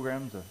cadet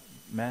programs of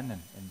men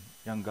and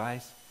young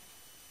guys,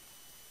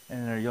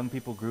 and in our young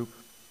people group,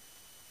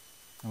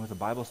 and with the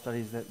Bible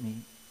studies that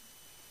meet,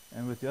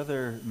 and with the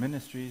other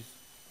ministries,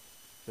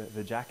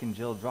 the Jack and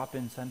Jill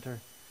Drop-In Center,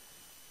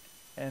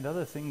 and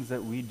other things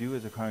that we do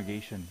as a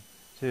congregation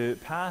to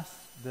pass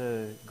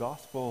the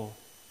gospel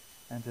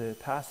and to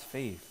pass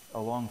faith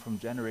along from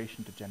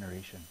generation to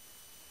generation.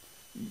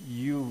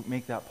 You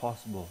make that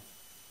possible,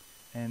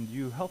 and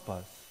you help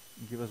us,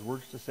 give us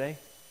words to say,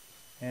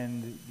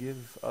 and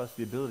give us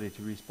the ability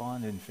to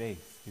respond in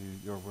faith to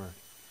your word.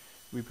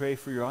 We pray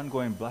for your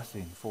ongoing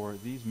blessing for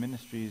these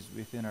ministries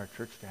within our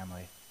church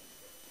family.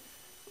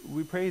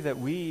 We pray that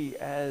we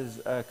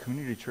as a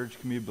community church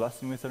can be a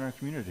blessing within our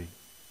community.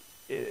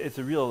 It's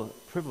a real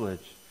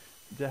privilege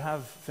to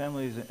have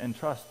families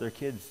entrust their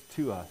kids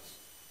to us,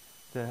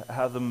 to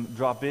have them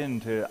drop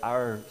into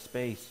our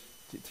space,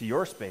 to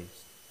your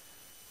space,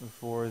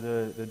 for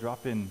the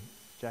drop-in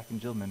Jack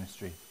and Jill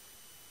ministry.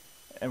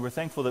 And we're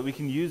thankful that we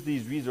can use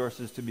these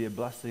resources to be a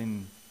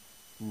blessing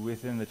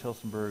within the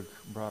Tillsonburg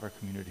broader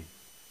community.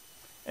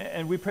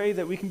 And we pray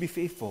that we can be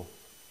faithful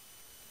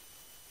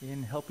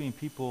in helping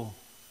people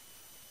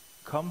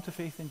come to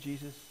faith in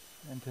Jesus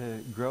and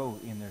to grow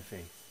in their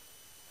faith.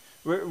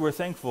 We're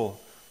thankful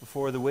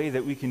for the way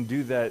that we can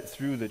do that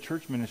through the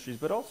church ministries,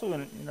 but also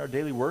in our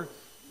daily work,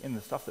 in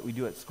the stuff that we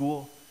do at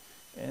school,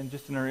 and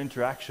just in our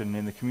interaction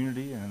in the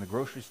community and in the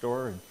grocery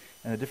store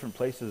and the different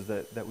places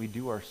that we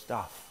do our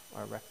stuff,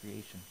 our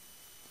recreation.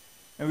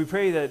 And we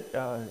pray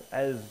that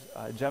as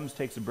GEMS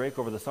takes a break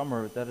over the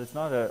summer, that it's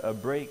not a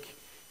break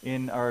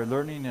in our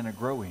learning and our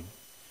growing,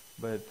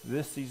 but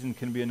this season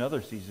can be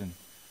another season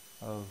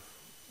of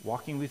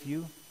walking with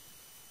you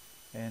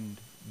and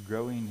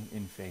growing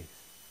in faith.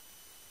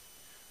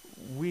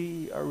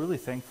 We are really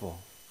thankful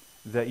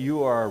that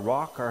you are our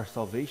rock, our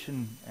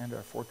salvation, and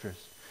our fortress.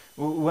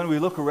 When we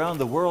look around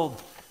the world,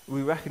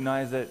 we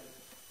recognize that,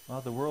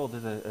 well, the world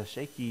is a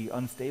shaky,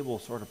 unstable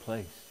sort of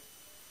place.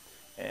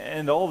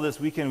 And all this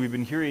weekend we've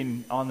been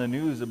hearing on the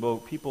news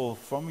about people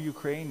from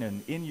Ukraine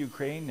and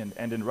in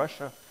in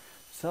Russia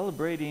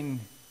celebrating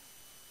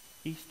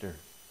Easter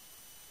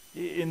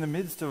in the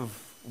midst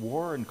of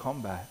war and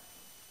combat.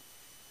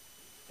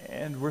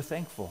 And we're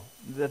thankful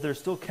that there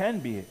still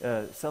can be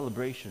a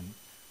celebration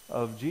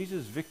of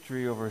Jesus'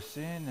 victory over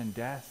sin and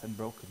death and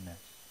brokenness.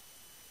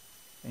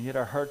 And yet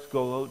our hearts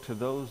go out to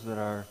those that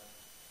are,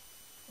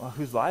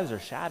 whose lives are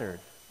shattered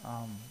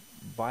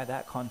by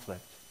that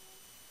conflict.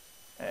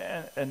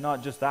 And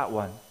not just that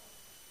one.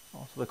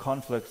 Also the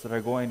conflicts that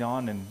are going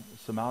on in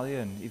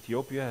Somalia and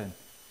Ethiopia and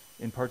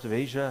in parts of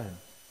Asia and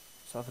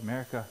South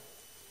America.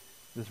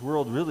 This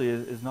world really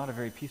is not a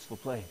very peaceful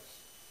place.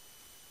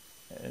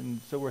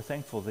 And so we're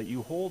thankful that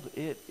you hold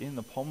it in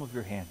the palm of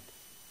your hand,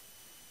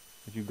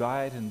 that you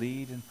guide and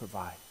lead and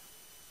provide.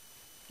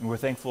 And we're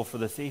thankful for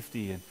the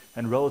safety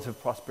and relative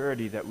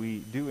prosperity that we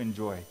do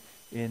enjoy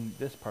in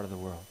this part of the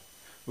world.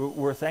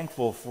 We're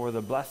thankful for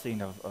the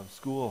blessing of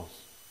schools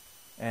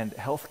and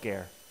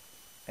healthcare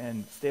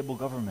and stable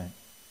government.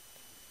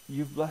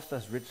 You've blessed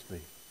us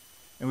richly.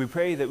 And we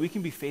pray that we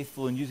can be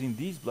faithful in using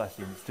these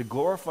blessings to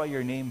glorify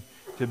your name,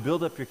 to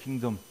build up your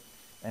kingdom,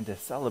 and to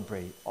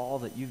celebrate all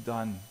that you've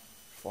done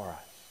for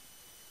us.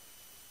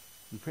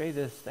 We pray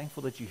this,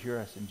 thankful that you hear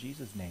us in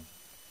Jesus' name,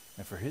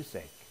 and for his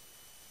sake.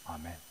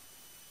 Amen.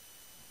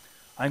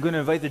 I'm going to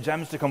invite the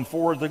Gems to come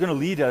forward. They're going to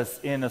lead us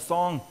in a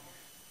song,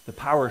 The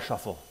Power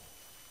Shuffle.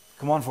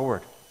 Come on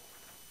forward.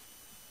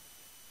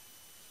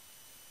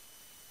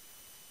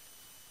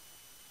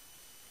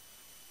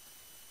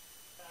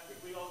 I think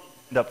we all need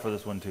to stand up for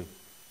this one too.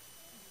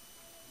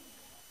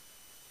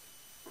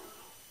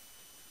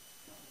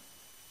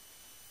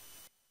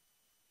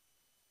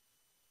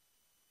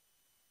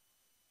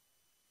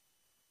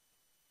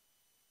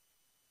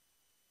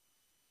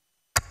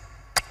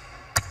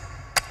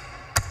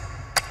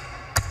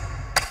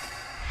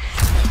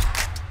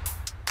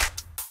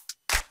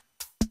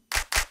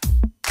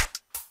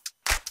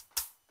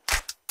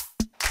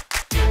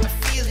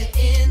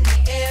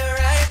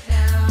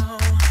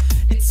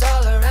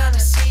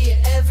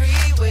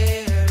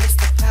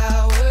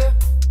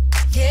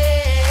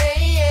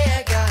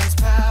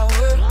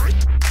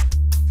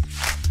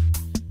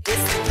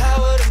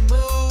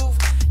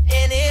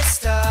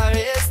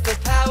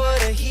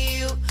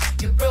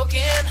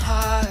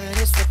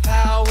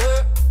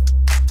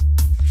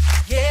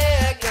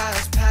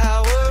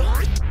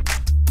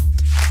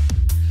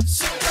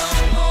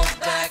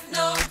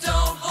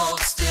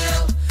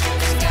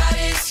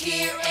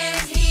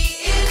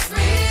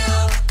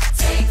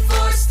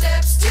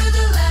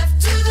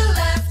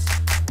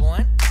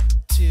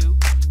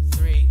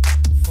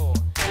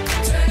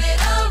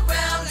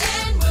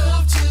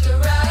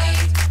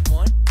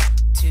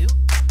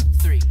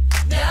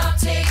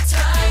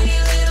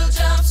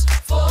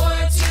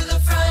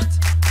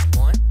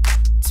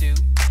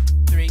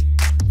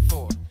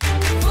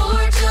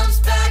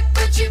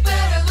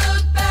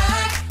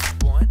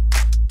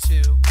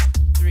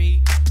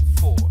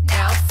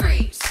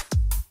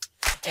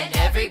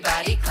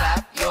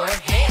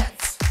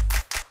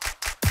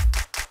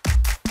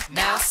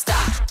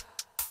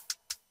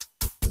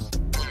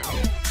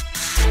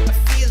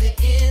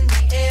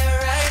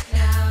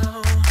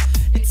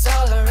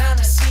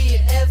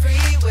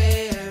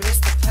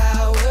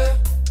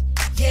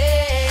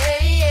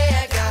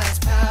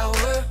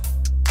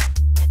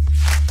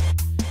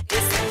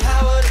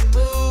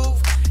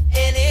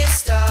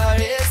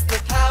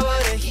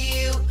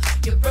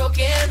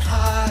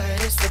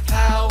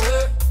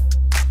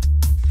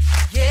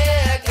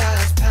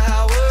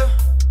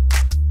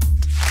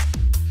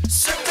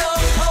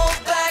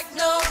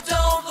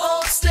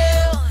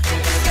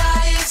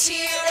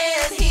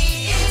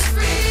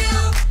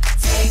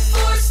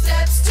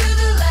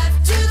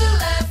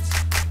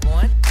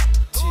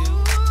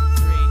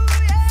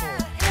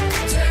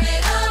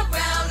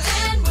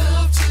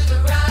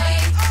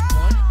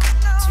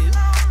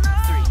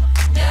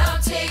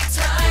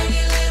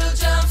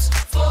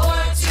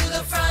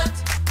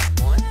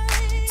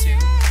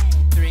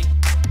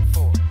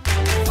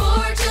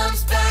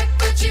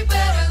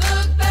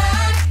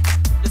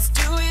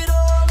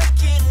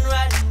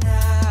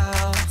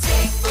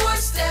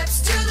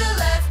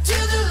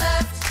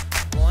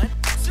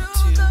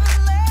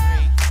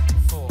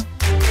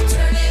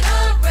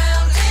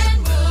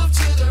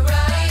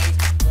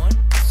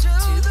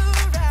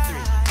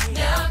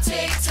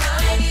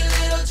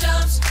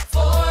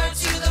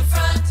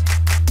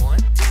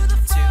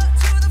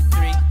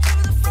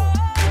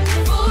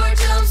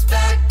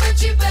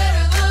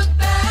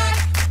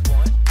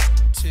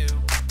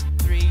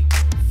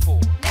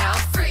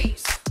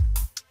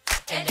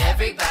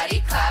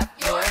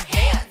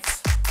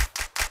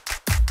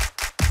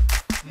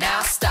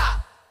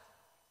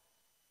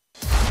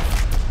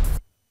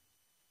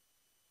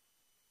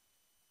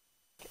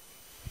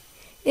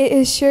 It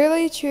is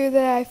surely true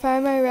that I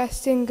find my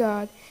rest in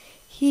God.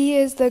 He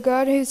is the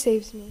God who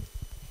saves me.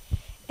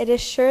 It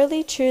is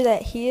surely true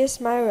that he is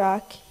my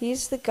rock. He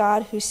is the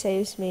God who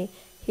saves me.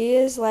 He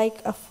is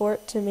like a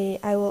fort to me.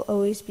 I will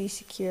always be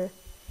secure.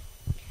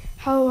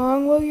 How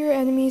long will your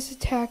enemies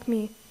attack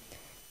me?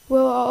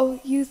 Will all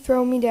you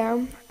throw me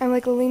down? I'm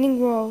like a leaning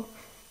wall.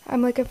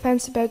 I'm like a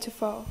fence about to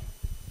fall.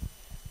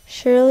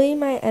 Surely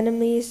my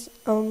enemies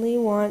only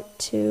want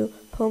to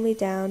pull me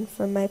down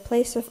from my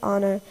place of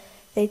honor.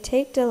 They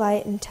take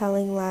delight in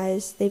telling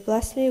lies. They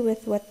bless me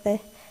with what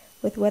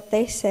with what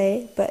they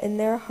say, but in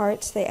their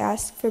hearts they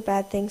ask for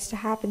bad things to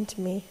happen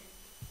to me.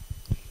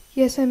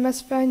 Yes, I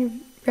must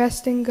find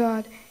rest in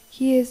God.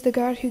 He is the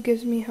God who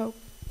gives me hope.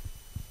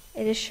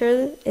 It is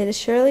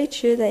surely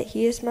true that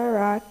he is my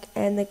rock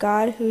and the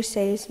God who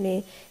saves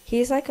me.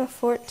 He is like a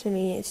fort to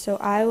me, so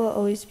I will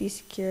always be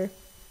secure.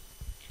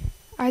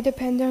 I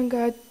depend on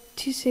God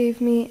to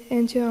save me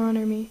and to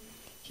honor me.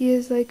 He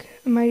is like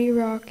a mighty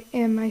rock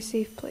and my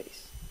safe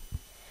place.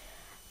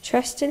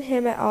 Trust in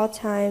him at all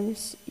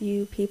times,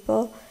 you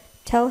people.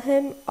 Tell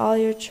him all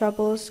your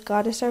troubles.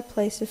 God is our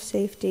place of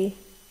safety.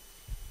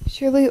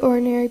 Surely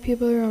ordinary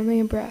people are only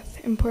a breath.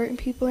 Important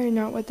people are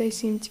not what they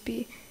seem to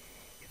be.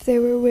 If they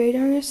were weighed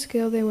on a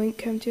scale, they wouldn't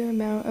come to an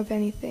amount of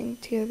anything.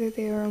 Together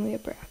they are only a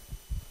breath.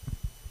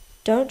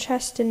 Don't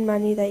trust in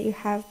money that you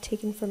have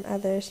taken from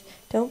others.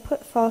 Don't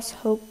put false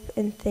hope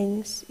in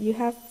things you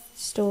have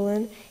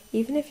stolen.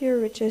 Even if your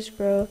riches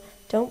grow,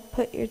 don't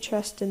put your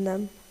trust in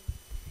them.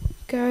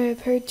 God, I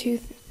have heard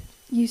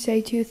you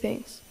say two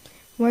things.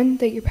 One,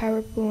 that your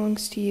power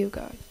belongs to you,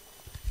 God.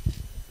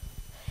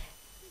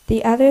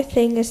 The other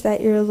thing is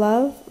that your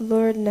love,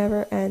 Lord,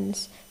 never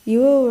ends. You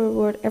will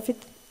reward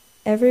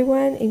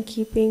everyone in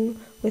keeping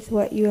with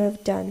what you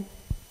have done.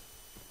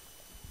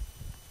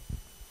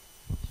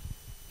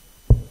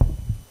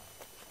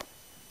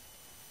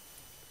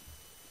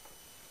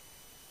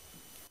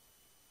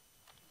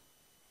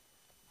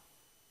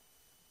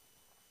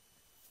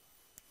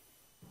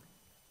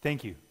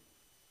 Thank you.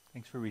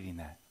 Thanks for reading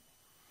that.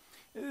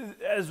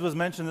 As was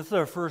mentioned, this is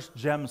our first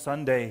Gem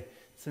Sunday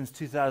since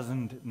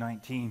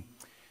 2019.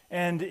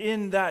 And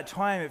in that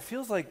time, it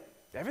feels like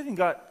everything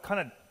got kind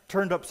of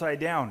turned upside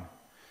down.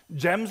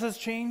 Gems has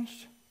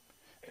changed.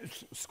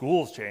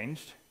 School's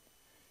changed.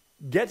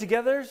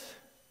 Get-togethers,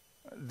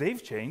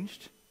 they've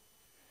changed.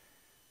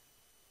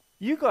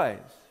 You guys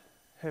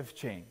have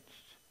changed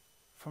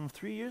from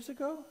 3 years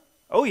ago.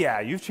 Oh yeah,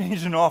 you've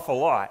changed an awful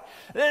lot.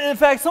 In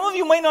fact, some of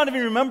you might not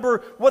even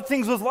remember what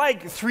things was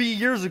like 3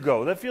 years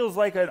ago. That feels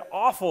like an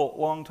awful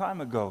long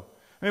time ago.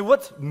 I mean,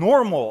 what's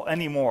normal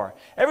anymore?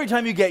 Every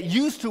time you get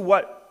used to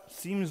what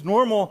seems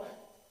normal,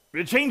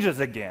 it changes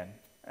again.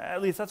 At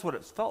least that's what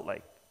it's felt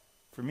like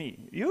for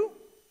me. You?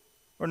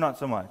 Or not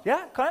so much?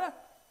 Yeah, kind of?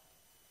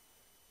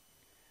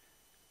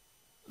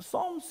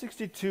 Psalm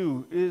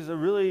 62 is a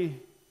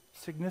really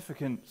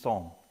significant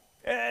psalm.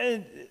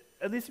 And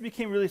at least it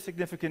became really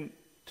significant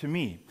to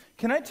me.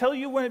 Can I tell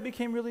you when it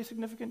became really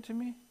significant to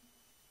me?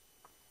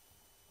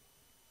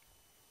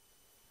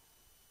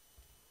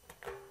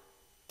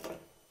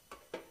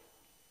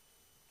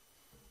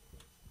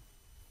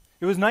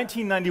 It was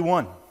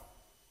 1991.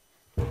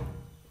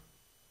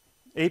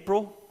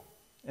 April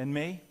and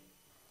May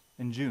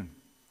and June.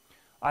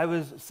 I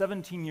was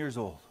 17 years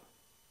old.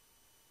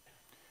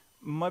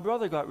 My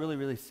brother got really,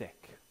 really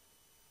sick.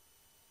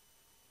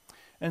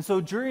 And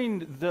so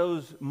during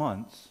those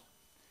months,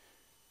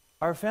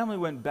 our family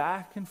went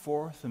back and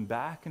forth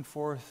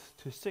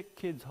to Sick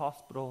Kids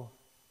Hospital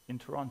in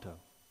Toronto.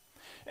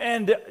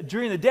 And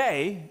during the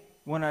day,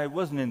 when I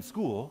wasn't in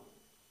school,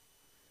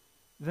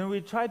 then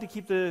we tried to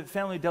keep the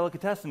family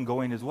delicatessen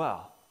going as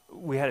well.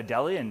 We had a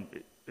deli, and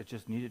it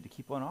just needed to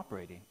keep on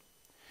operating.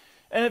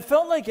 And it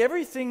felt like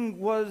everything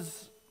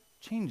was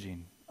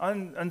changing,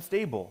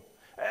 unstable.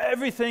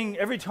 Every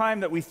time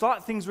that we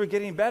thought things were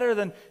getting better,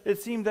 then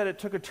it seemed that it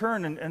took a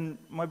turn and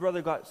my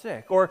brother got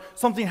sick. Or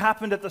something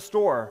happened at the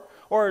store.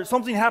 Or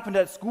something happened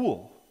at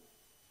school.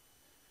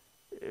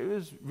 It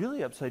was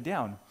really upside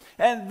down.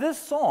 And this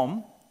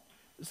psalm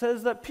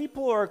says that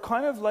people are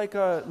kind of like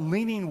a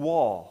leaning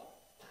wall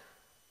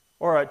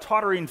or a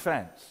tottering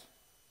fence.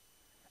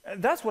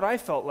 And that's what I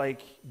felt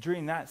like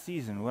during that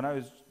season when I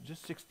was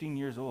just 16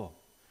 years old.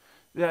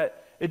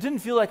 That it didn't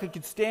feel like I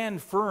could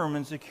stand firm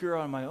and secure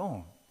on my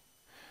own.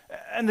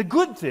 And the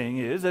good thing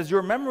is, as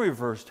your memory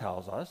verse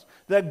tells us,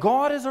 that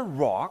God is a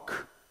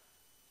rock,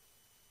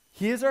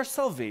 He is our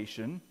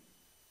salvation,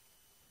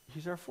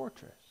 He's our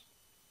fortress.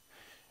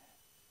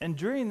 And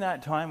during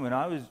that time when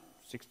I was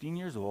 16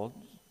 years old,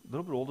 a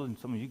little bit older than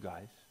some of you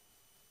guys,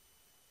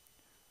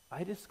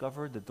 I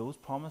discovered that those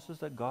promises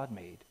that God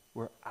made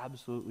were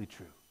absolutely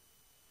true.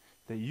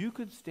 That you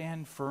could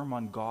stand firm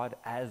on God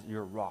as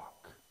your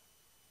rock,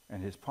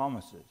 and His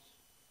promises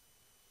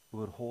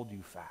would hold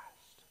you fast.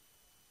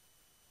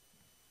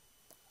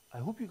 I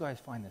hope you guys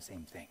find the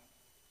same thing.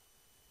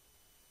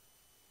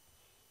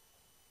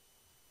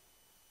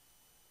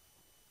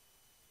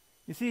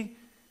 You see,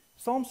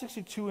 Psalm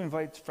 62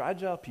 invites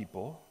fragile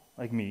people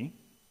like me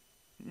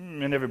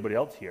and everybody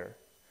else here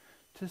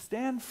to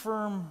stand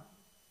firm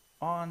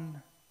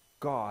on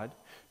God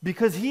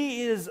because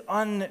He is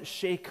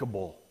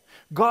unshakable.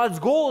 God's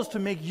goal is to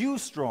make you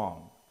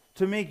strong,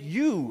 to make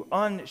you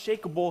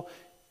unshakable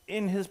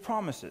in His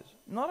promises.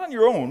 Not on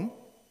your own,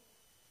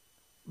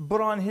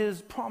 but on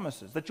His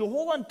promises, that you'll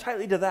hold on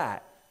tightly to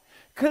that.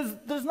 Because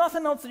there's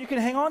nothing else that you can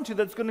hang on to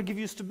that's going to give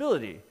you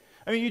stability.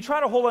 I mean, you try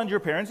to hold on to your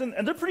parents,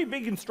 and they're pretty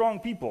big and strong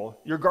people.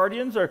 Your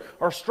guardians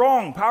are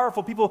strong,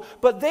 powerful people,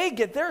 but they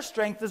get their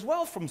strength as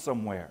well from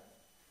somewhere.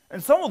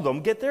 And some of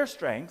them get their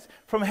strength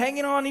from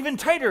hanging on even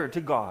tighter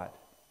to God.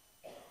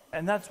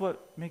 And that's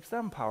what makes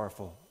them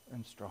powerful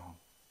and strong.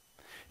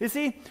 You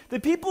see, the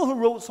people who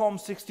wrote Psalm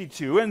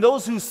 62 and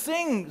those who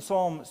sing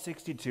Psalm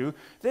 62,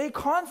 they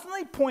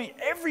constantly point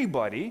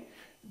everybody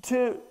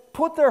to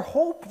put their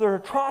hope, their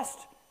trust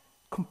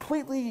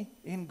completely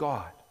in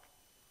God.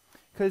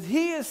 Because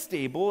He is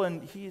stable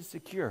and He is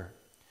secure.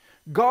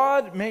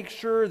 God makes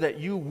sure that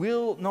you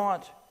will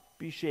not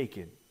be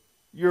shaken.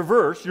 Your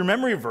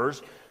memory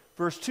verse,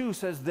 verse 2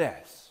 says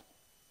this: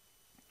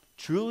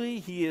 "Truly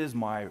He is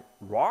my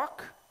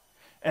rock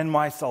and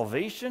my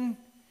salvation.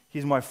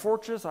 He's my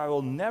fortress. I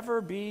will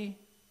never be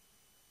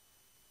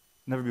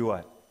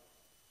what?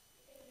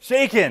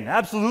 Shaken."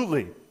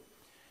 Absolutely.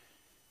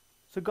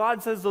 So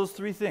God says those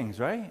three things,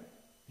 right?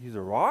 He's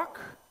a rock,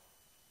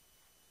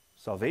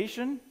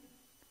 salvation,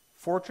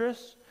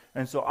 fortress,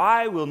 and so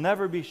I will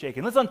never be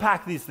shaken. Let's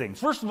unpack these things.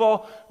 First of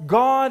all,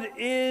 God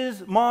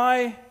is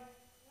my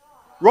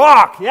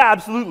rock. Yeah,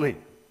 absolutely.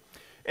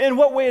 In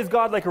what way is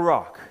God like a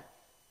rock?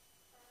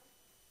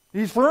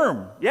 He's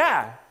firm.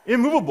 Yeah,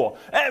 immovable.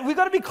 And we've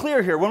got to be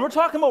clear here. When we're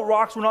talking about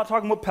rocks, we're not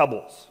talking about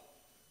pebbles,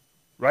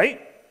 right?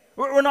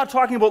 We're not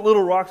talking about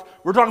little rocks.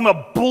 We're talking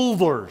about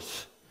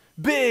boulders.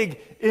 Big,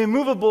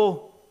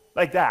 immovable,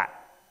 like that.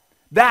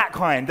 That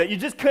kind that you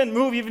just couldn't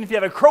move even if you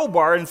had a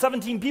crowbar and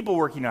 17 people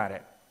working on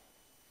it.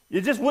 You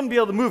just wouldn't be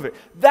able to move it.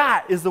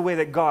 That is the way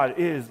that God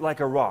is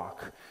like a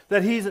rock.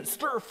 That He's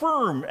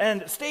firm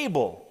and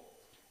stable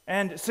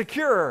and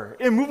secure,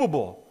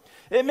 immovable.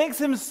 It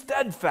makes Him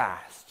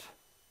steadfast.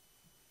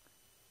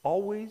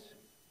 Always,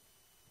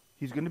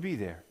 He's going to be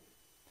there.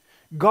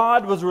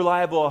 God was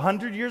reliable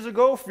 100 years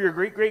ago for your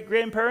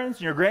great-great-grandparents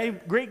and your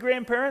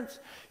great-great-grandparents.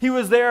 He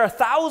was there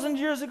 1,000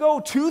 years ago,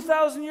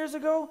 2,000 years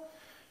ago.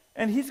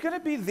 And He's going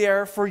to be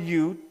there for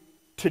you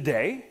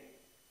today.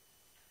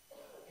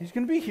 He's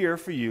going to be here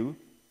for you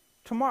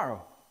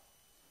tomorrow.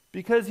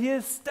 Because He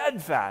is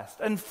steadfast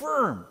and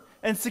firm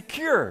and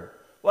secure.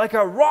 Like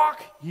a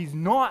rock, He's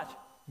not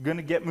going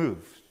to get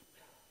moved.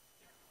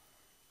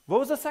 What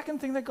was the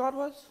second thing that God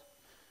was?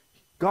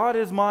 God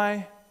is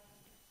my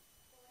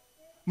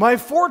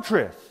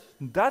fortress.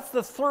 That's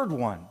the third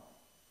one.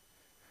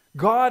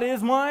 God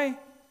is my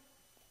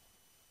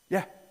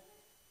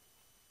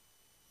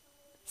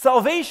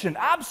salvation.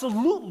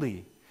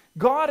 Absolutely.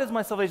 God is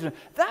my salvation.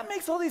 That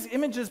makes all these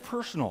images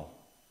personal.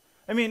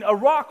 I mean, a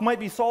rock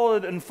might be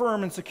solid and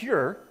firm and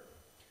secure,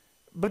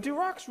 but do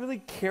rocks really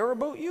care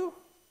about you?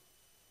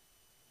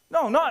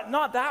 No,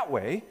 not that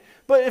way.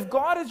 But if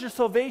God is your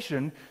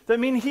salvation, that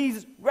means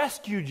He's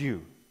rescued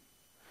you.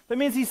 That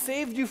means He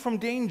saved you from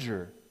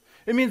danger.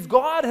 It means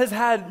God has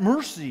had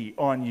mercy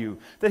on you,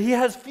 that He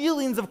has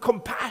feelings of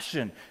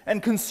compassion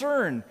and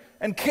concern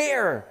and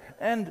care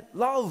and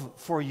love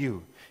for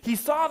you. He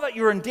saw that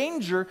you're in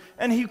danger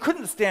and He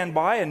couldn't stand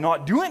by and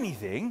not do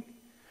anything.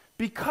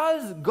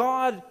 Because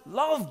God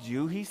loved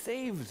you, He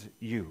saved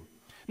you.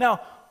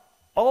 Now,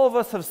 all of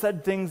us have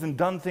said things and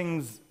done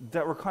things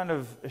that we're kind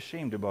of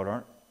ashamed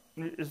about,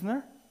 isn't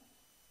there?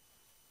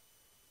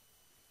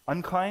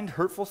 Unkind,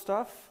 hurtful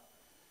stuff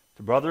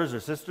to brothers or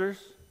sisters,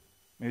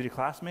 maybe to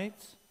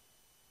classmates.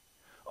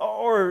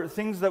 Or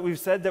things that we've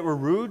said that were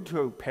rude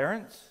to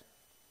parents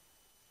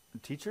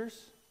and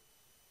teachers.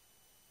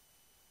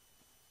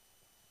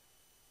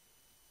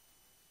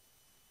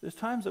 There's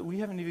times that we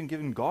haven't even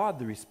given God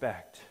the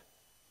respect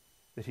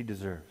that He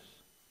deserves.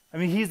 I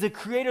mean, He's the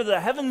creator of the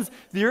heavens,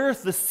 the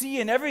earth, the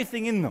sea, and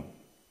everything in them.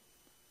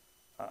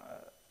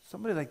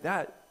 Somebody like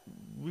that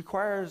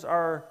requires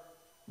our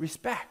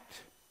respect.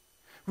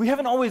 We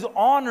haven't always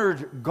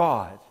honored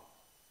God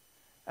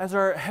as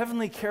our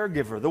heavenly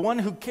caregiver, the one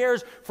who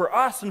cares for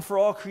us and for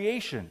all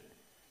creation.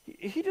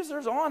 He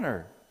deserves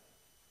honor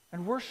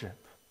and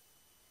worship.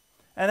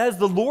 And as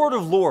the Lord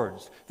of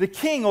Lords, the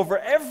King over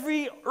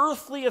every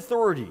earthly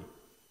authority,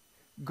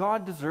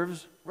 God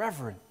deserves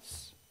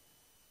reverence.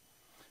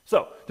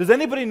 So, does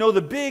anybody know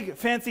the big,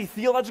 fancy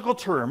theological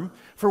term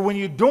for when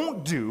you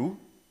don't do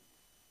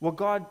what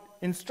God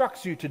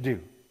instructs you to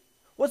do?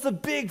 What's the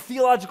big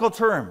theological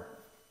term?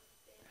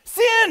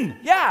 Sin!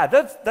 Yeah,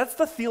 that's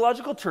the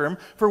theological term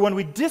for when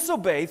we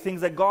disobey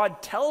things that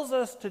God tells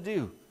us to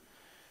do.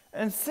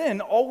 And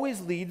sin always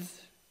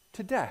leads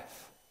to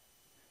death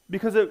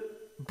because it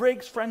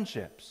breaks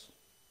friendships.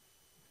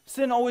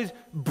 Sin always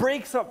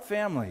breaks up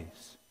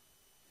families.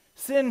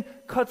 Sin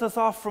cuts us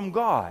off from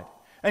God.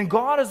 And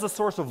God is the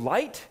source of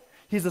light.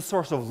 He's the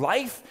source of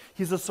life.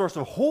 He's the source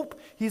of hope.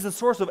 He's the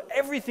source of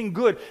everything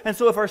good. And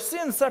so if our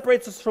sin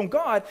separates us from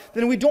God,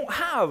 then we don't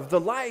have the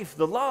life,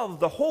 the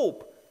love, the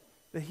hope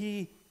that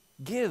He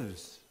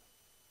gives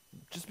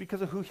just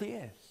because of who He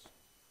is.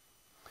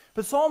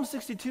 But Psalm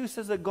 62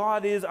 says that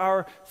God is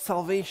our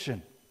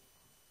salvation.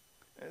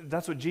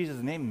 That's what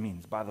Jesus' name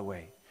means, by the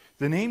way.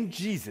 The name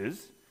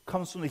Jesus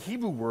comes from the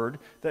Hebrew word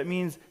that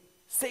means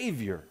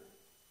Savior.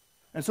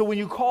 And so when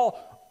you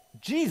call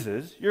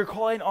Jesus, you're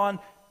calling on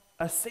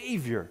a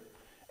Savior.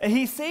 And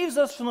He saves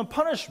us from the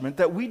punishment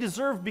that we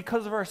deserve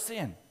because of our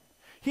sin.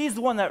 He's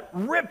the one that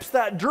rips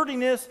that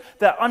dirtiness,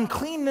 that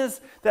uncleanness,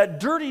 that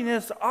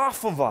dirtiness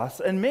off of us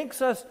and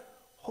makes us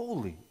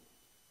holy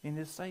in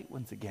his sight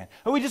once again.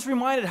 And we just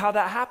reminded how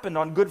that happened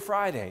on Good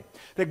Friday.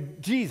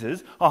 That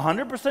Jesus,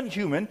 100%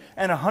 human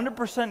and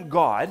 100%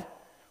 God,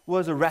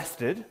 was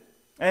arrested,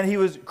 and he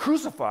was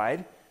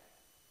crucified,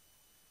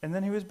 and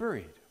then he was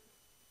buried.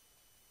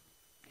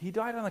 He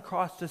died on the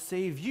cross to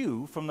save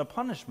you from the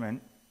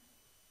punishment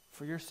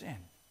for your sin.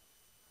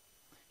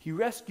 He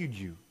rescued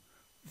you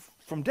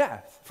from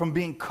death, from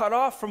being cut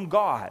off from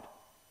God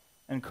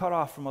and cut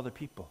off from other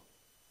people.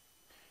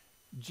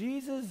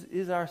 Jesus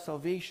is our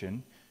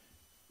salvation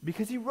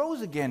because he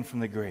rose again from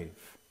the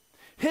grave.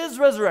 His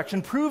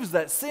resurrection proves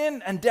that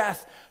sin and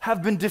death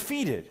have been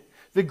defeated.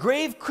 The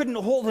grave couldn't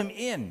hold him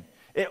in.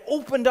 It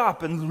opened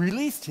up and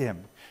released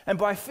him. And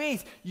by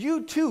faith,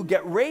 you too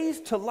get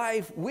raised to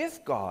life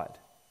with God.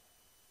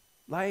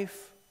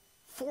 Life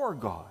for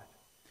God.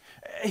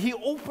 He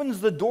opens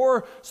the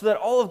door so that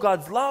all of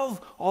God's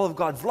love, all of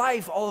God's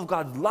life, all of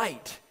God's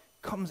light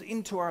comes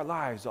into our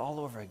lives all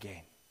over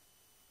again.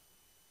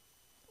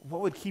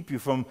 What would keep you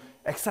from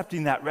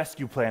accepting that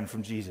rescue plan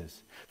from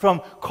Jesus?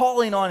 From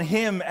calling on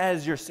him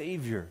as your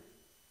Savior?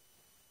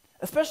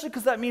 Especially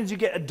because that means you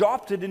get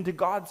adopted into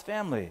God's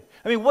family.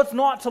 I mean, what's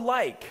not to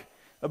like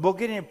about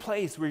getting a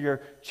place where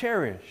you're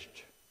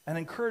cherished and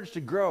encouraged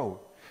to grow?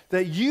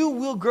 That you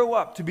will grow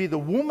up to be the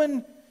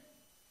woman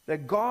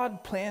that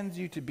God plans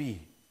you to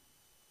be,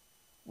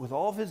 with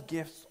all of his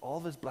gifts, all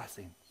of his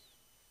blessings.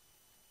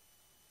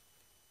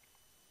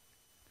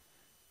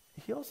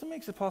 He also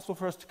makes it possible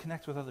for us to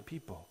connect with other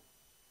people.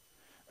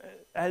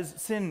 As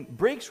sin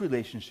breaks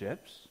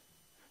relationships,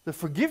 the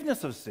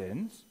forgiveness of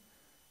sins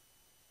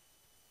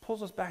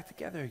pulls us back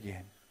together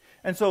again.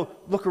 And so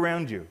look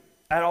around you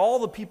at all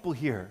the people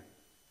here.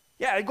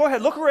 Yeah, go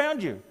ahead, look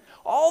around you.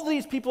 All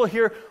these people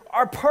here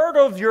are part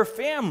of your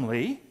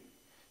family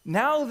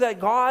now that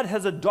God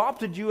has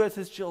adopted you as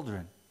his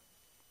children.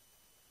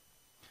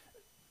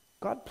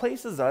 God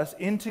places us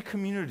into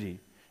community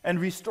and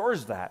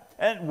restores that.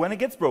 And when it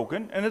gets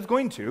broken, and it's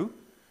going to,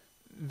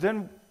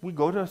 then we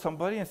go to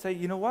somebody and say,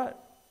 you know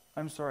what?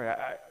 I'm sorry.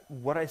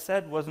 What I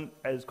said wasn't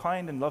as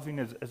kind and loving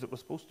as it was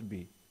supposed to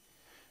be.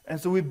 And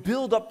so we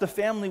build up the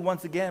family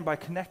once again by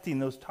connecting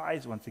those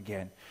ties once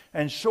again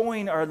and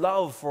showing our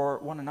love for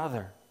one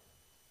another.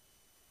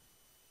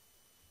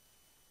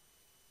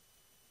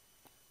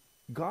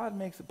 God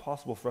makes it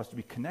possible for us to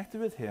be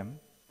connected with him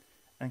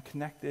and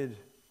connected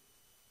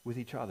with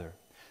each other.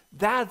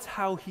 That's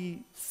how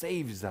he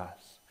saves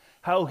us,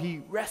 how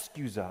he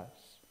rescues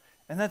us.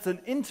 And that's an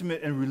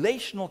intimate and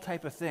relational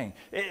type of thing.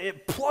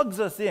 It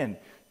plugs us in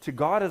to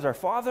God as our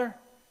Father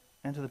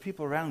and to the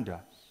people around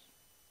us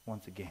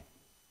once again.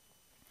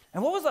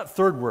 And what was that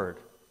third word?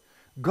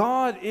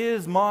 God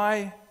is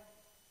my...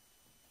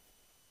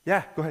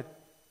 Yeah, go ahead.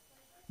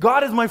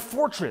 God is my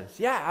fortress.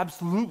 Yeah,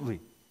 absolutely.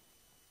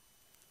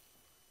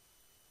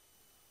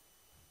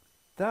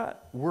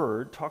 That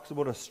word talks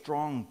about a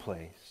strong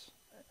place.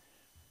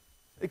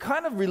 It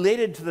kind of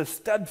related to the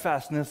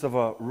steadfastness of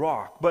a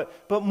rock, but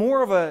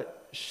more of a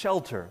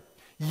shelter.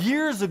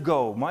 Years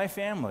ago, my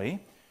family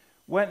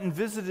went and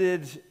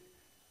visited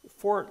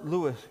Fort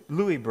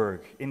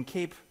Louisbourg in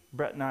Cape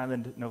Breton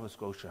Island, Nova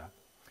Scotia.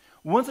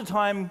 Once a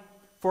time,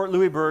 Fort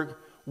Louisbourg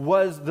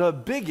was the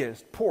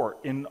biggest port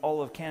in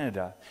all of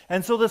Canada.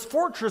 And so this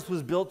fortress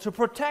was built to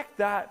protect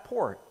that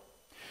port.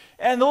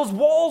 And those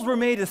walls were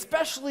made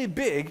especially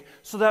big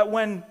so that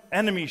when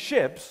enemy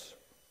ships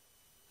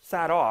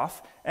sat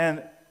off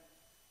and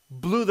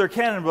blew their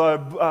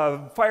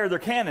fired their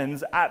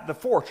cannons at the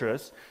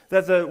fortress,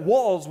 that the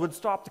walls would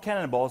stop the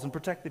cannonballs and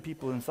protect the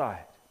people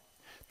inside.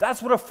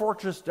 That's what a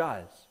fortress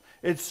does.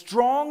 It's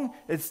strong,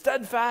 it's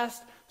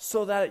steadfast,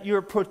 so that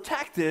you're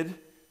protected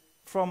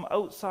from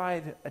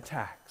outside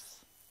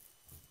attacks.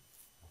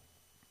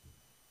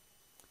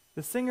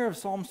 The singer of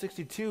Psalm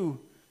 62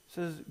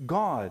 says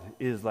God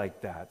is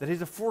like that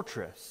he's a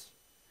fortress,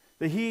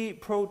 that he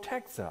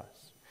protects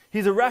us.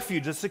 He's a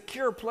refuge, a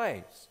secure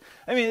place.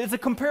 I mean, it's a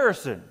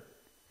comparison.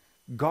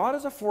 God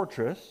is a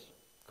fortress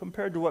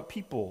compared to what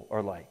people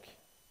are like.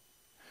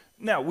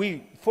 Now,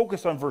 we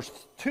focus on verse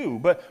 2,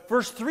 but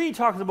verse 3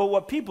 talks about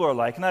what people are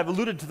like, and I've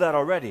alluded to that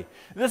already.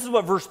 This is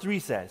what verse 3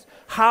 says.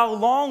 How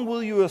long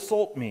will you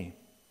assault me?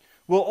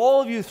 Will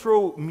all of you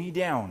throw me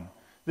down?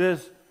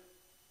 This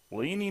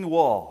leaning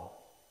wall,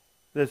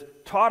 this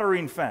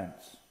tottering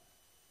fence.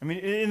 I mean,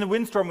 in the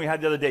windstorm we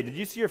had the other day, did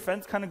you see your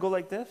fence kind of go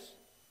like this?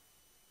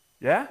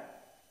 Yeah?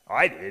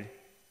 I did.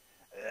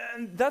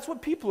 And that's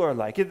what people are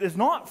like. It is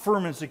not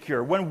firm and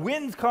secure. When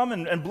winds come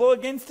and blow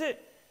against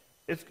it,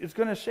 it's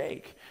going to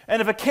shake.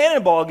 And if a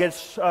cannonball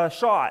gets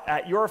shot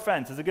at your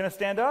fence, is it going to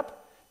stand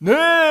up?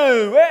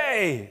 No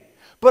way!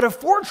 But a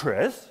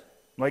fortress,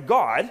 like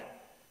God,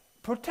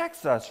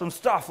 protects us from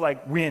stuff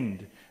like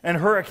wind and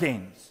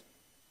hurricanes,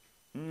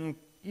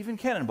 even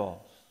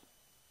cannonballs.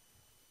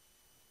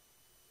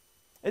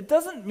 It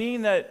doesn't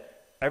mean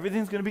that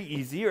everything's going to be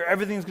easy or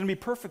everything's going to be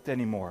perfect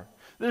anymore.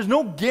 There's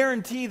no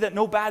guarantee that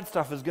no bad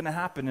stuff is going to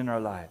happen in our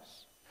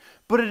lives.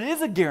 But it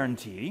is a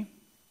guarantee.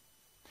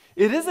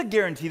 It is a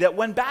guarantee that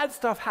when bad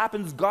stuff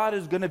happens, God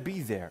is going to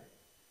be there.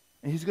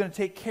 And he's going to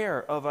take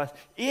care of us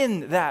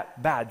in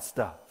that bad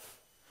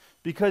stuff.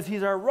 Because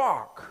he's our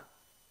rock.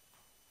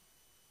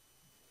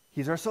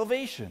 He's our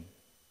salvation.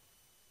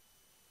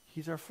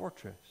 He's our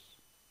fortress.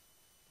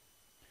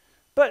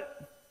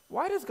 But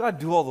why does God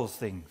do all those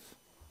things?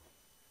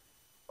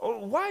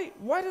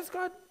 Why does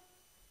God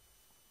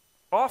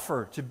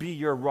offer to be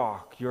your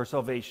rock, your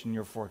salvation,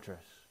 your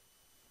fortress?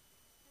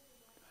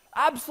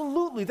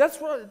 Absolutely, that's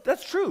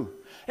true.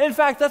 In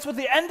fact, that's what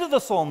the end of the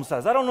psalm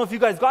says. I don't know if you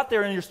guys got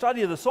there in your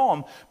study of the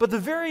psalm, but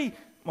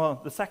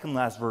the second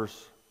last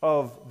verse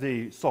of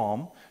the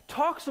psalm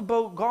talks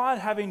about God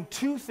having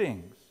two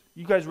things.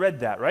 You guys read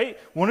that, right?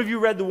 One of you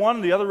read the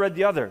one, the other read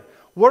the other.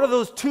 What are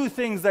those two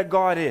things that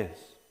God is?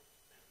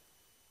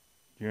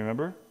 Do you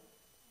remember?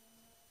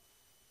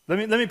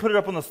 Let me put it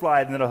up on the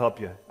slide and it'll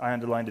help you. I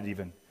underlined it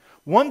even.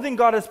 One thing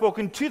God has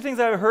spoken, two things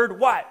I have heard.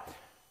 What?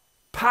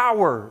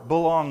 Power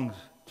belongs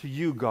to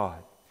you,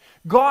 God.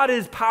 God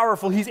is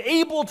powerful. He's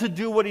able to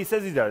do what he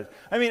says he does.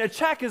 I mean, a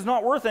check is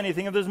not worth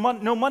anything if there's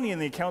no money in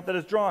the account that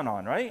it's drawn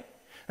on, right?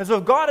 And so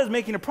if God is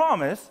making a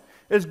promise,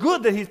 it's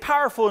good that he's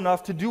powerful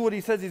enough to do what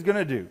he says he's going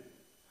to do.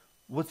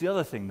 What's the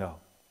other thing, though?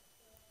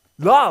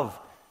 Love.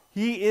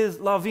 He is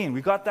loving.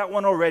 We got that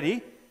one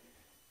already.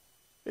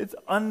 It's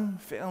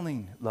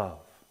unfailing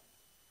love.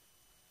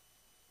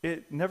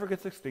 It never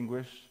gets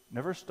extinguished,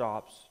 never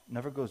stops,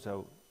 never goes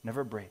out,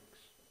 never breaks.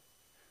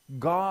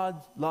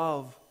 God's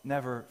love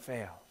never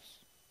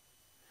fails.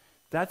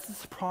 That's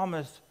this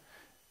promise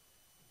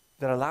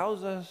that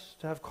allows us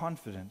to have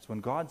confidence when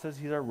God says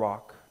he's our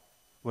rock,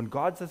 when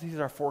God says he's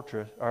our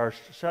fortress, our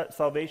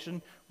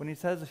salvation, when he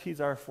says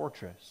he's our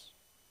fortress.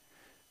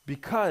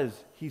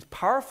 Because he's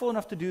powerful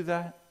enough to do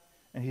that,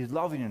 and he's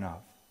loving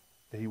enough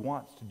that he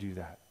wants to do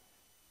that.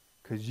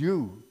 Because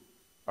you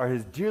are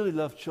his dearly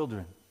loved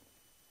children,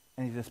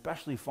 and he's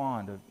especially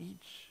fond of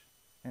each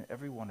and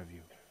every one of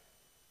you.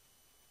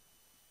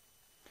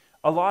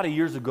 A lot of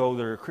years ago,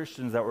 there were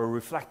Christians that were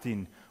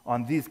reflecting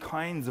on these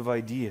kinds of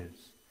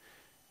ideas.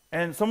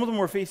 And some of them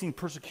were facing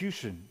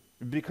persecution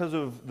because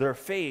of their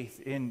faith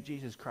in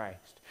Jesus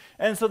Christ.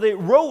 And so they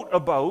wrote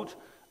about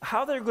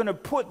how they're going to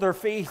put their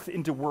faith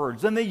into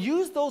words. And they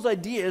used those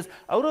ideas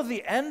out of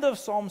the end of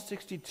Psalm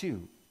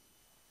 62.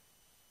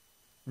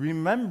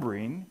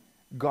 Remembering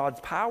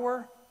God's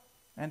power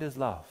and his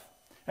love.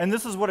 And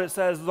this is what it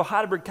says. The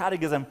Heidelberg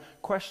Catechism,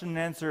 question and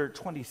answer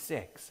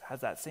 26,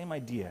 has that same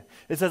idea.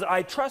 It says,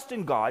 I trust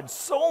in God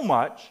so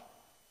much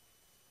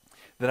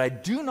that I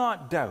do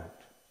not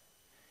doubt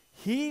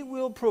he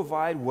will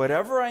provide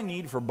whatever I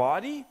need for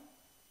body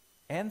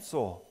and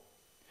soul,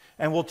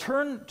 and will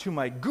turn to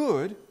my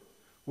good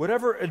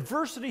whatever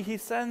adversity he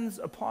sends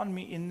upon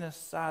me in this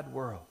sad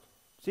world.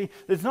 See,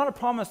 it's not a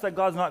promise that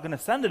God's not going to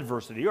send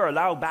adversity or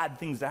allow bad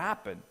things to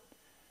happen.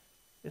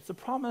 It's a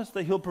promise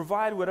that he'll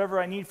provide whatever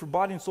I need for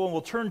body and soul and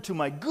will turn to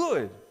my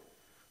good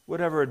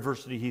whatever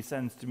adversity he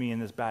sends to me in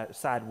this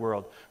sad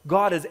world.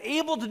 God is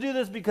able to do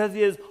this because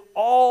he is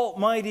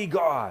Almighty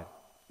God.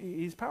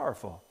 He's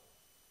powerful.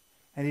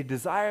 And he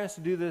desires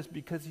to do this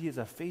because he is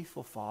a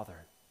faithful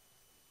Father.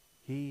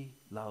 He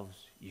loves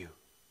you.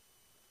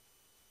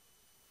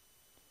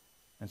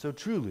 And so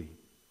truly,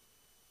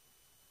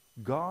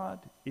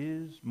 God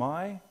is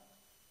my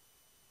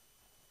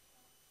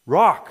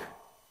rock.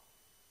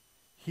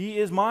 He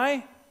is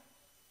my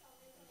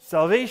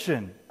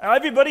salvation.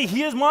 Everybody,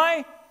 he is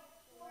my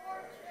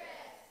fortress.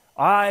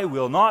 I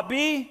will not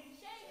be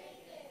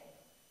shaken.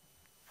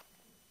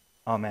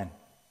 Amen.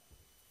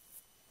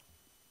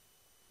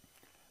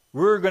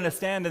 We're going to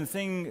stand and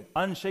sing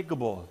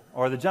Unshakable,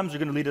 or the Gems are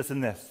going to lead us in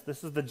this.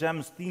 This is the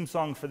Gems theme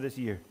song for this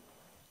year.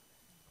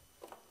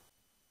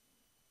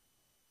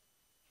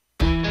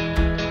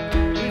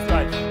 Please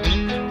rise.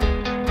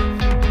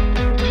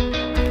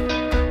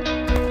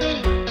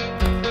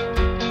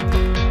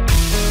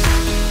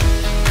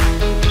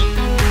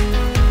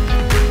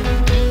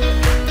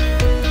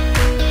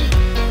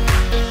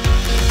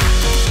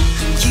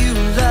 You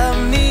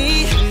love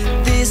me,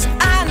 this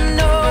I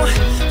know.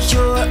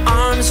 Your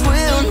arms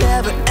will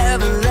never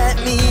ever let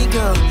me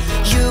go.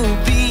 You'll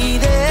be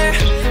there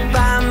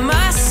by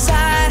my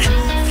side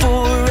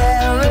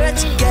forever,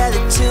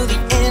 together till the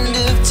end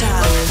of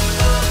time.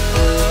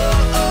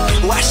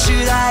 Why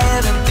should I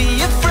ever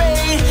be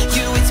afraid?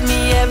 You're with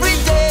me every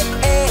day.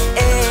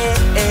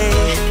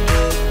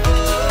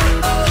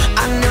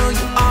 I know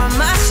you are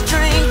my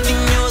strength,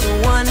 and you're the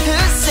one who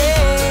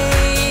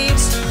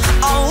saves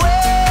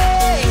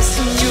always.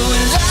 Your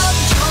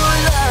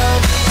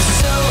love is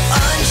so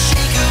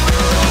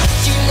unshakable.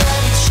 You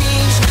never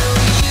change, no,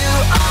 you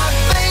are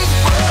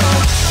faithful.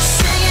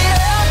 Sing it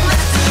out,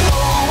 let the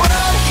whole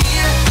world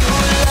hear.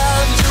 Your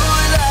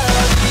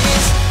love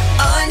is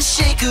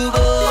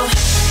unshakable.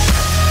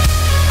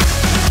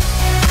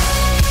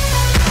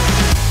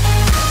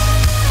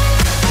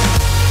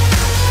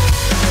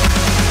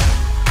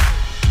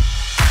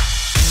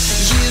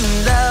 You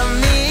love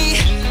me,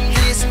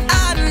 this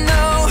I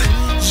know.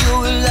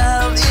 Your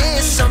love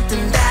is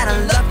something that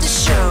I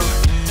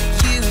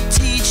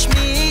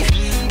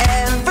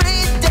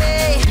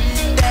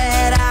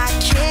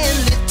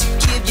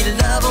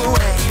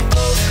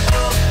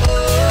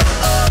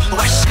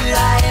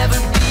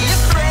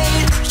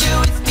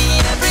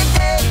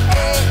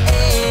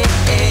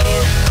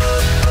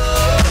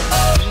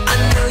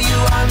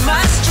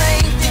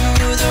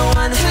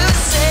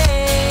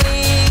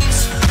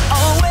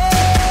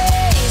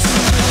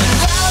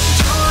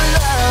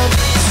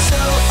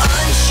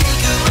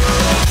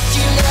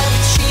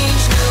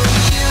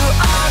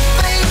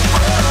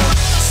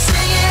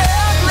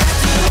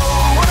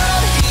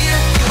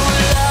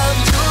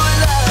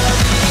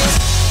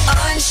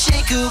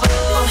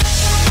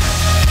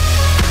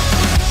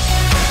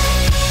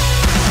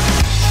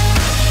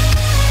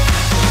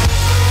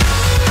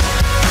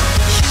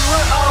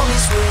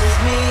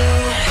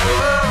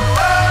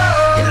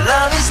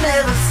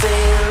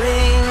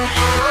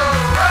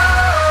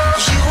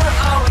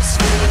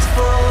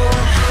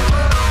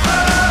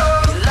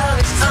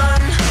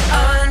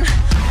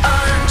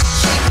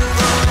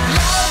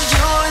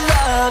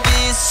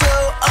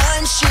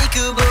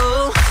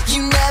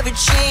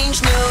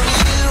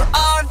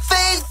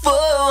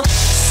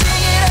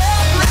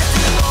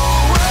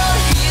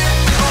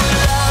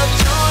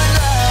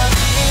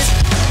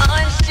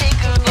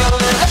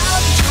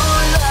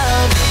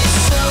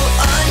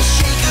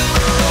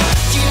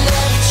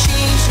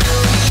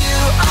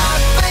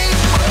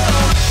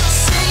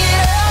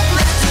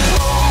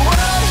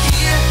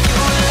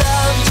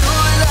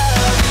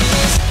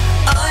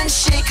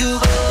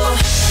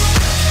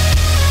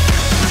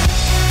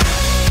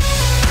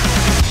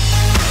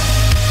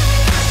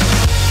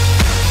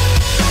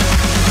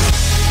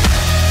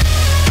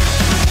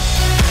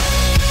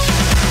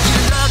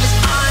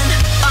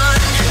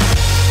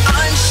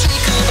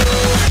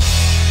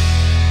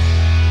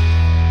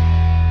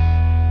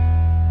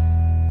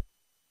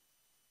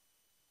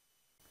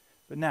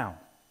now,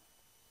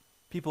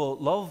 people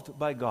loved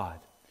by God,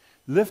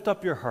 lift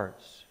up your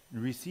hearts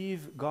and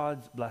receive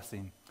God's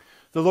blessing.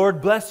 The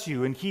Lord bless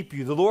you and keep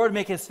you. The Lord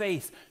make his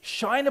face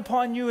shine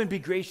upon you and be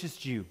gracious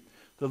to you.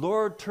 The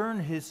Lord turn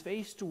his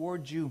face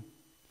towards you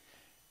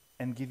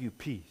and give you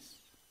peace.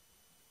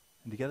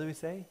 And together we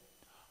say,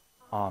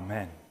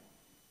 Amen.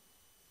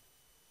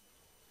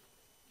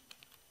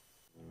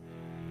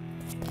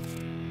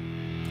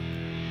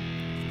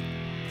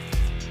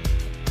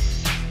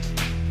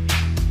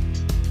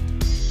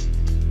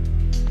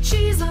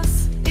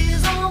 Jesus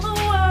is all the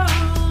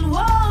world,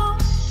 whoa.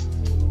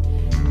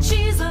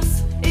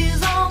 Jesus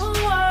is all the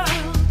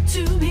world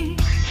to me.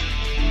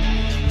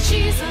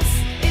 Jesus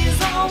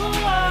is all the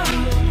world,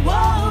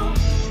 whoa.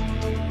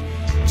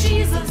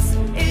 Jesus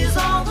is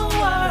all the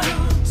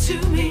world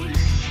to me.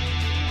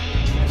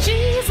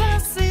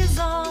 Jesus is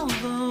all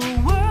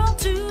the world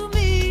to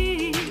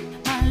me.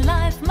 My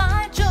life,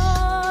 my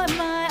joy,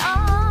 my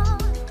all.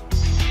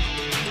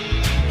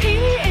 He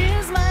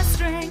is my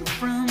strength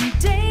from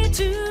day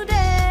to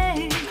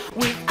day.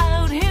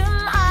 Without him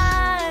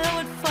I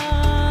would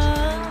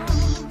fall.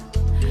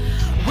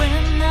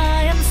 When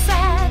I am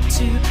sad,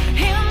 to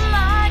him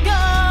I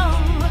go.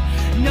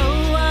 No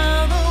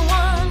other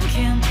one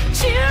can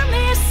cheer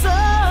me so.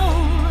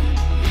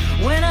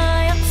 When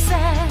I am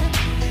sad,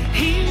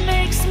 he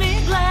makes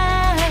me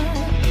glad.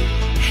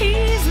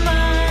 He's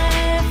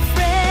my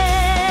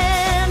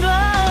friend. Oh.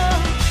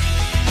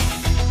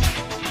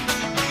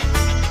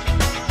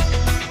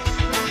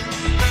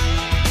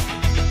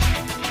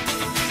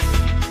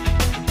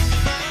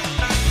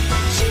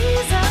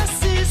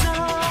 Jesus is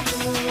all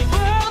the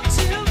world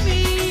to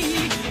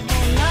me.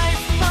 My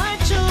life, my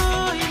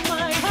joy,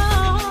 my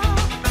hope.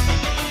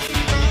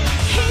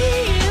 He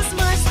is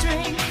my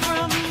strength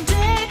from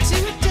day to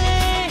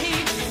day.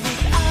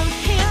 Without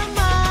him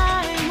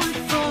I would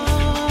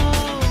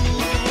fall.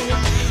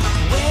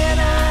 When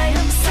I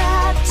am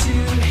sad, to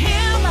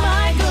him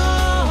I go.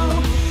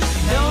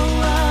 No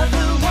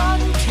other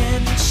one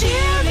can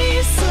cheer me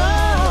so.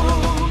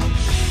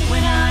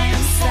 When I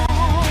am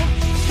sad,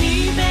 he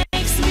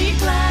makes me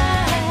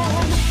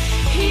glad.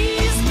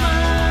 He's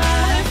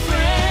my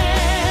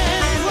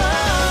friend. Whoa.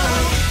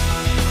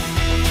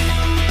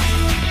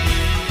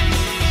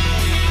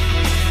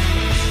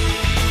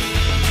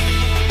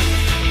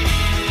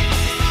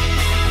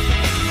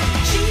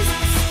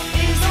 Jesus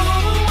is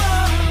all the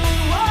world,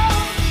 whoa.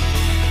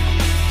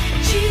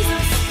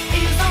 Jesus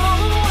is all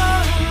the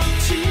world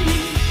to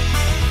me.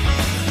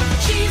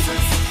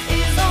 Jesus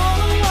is all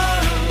the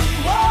world,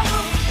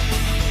 whoa.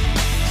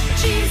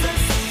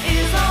 Jesus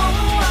is all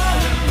the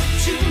world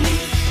to me.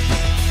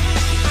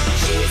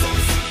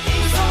 Jesus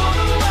is all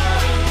the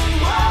world,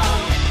 whoa.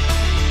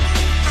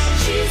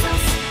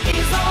 Jesus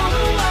is all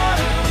the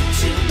world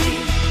to me.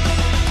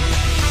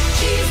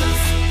 Jesus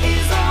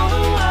is all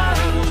the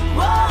world,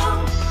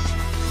 whoa.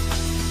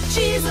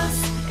 Jesus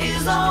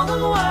is all the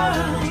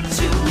world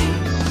to me.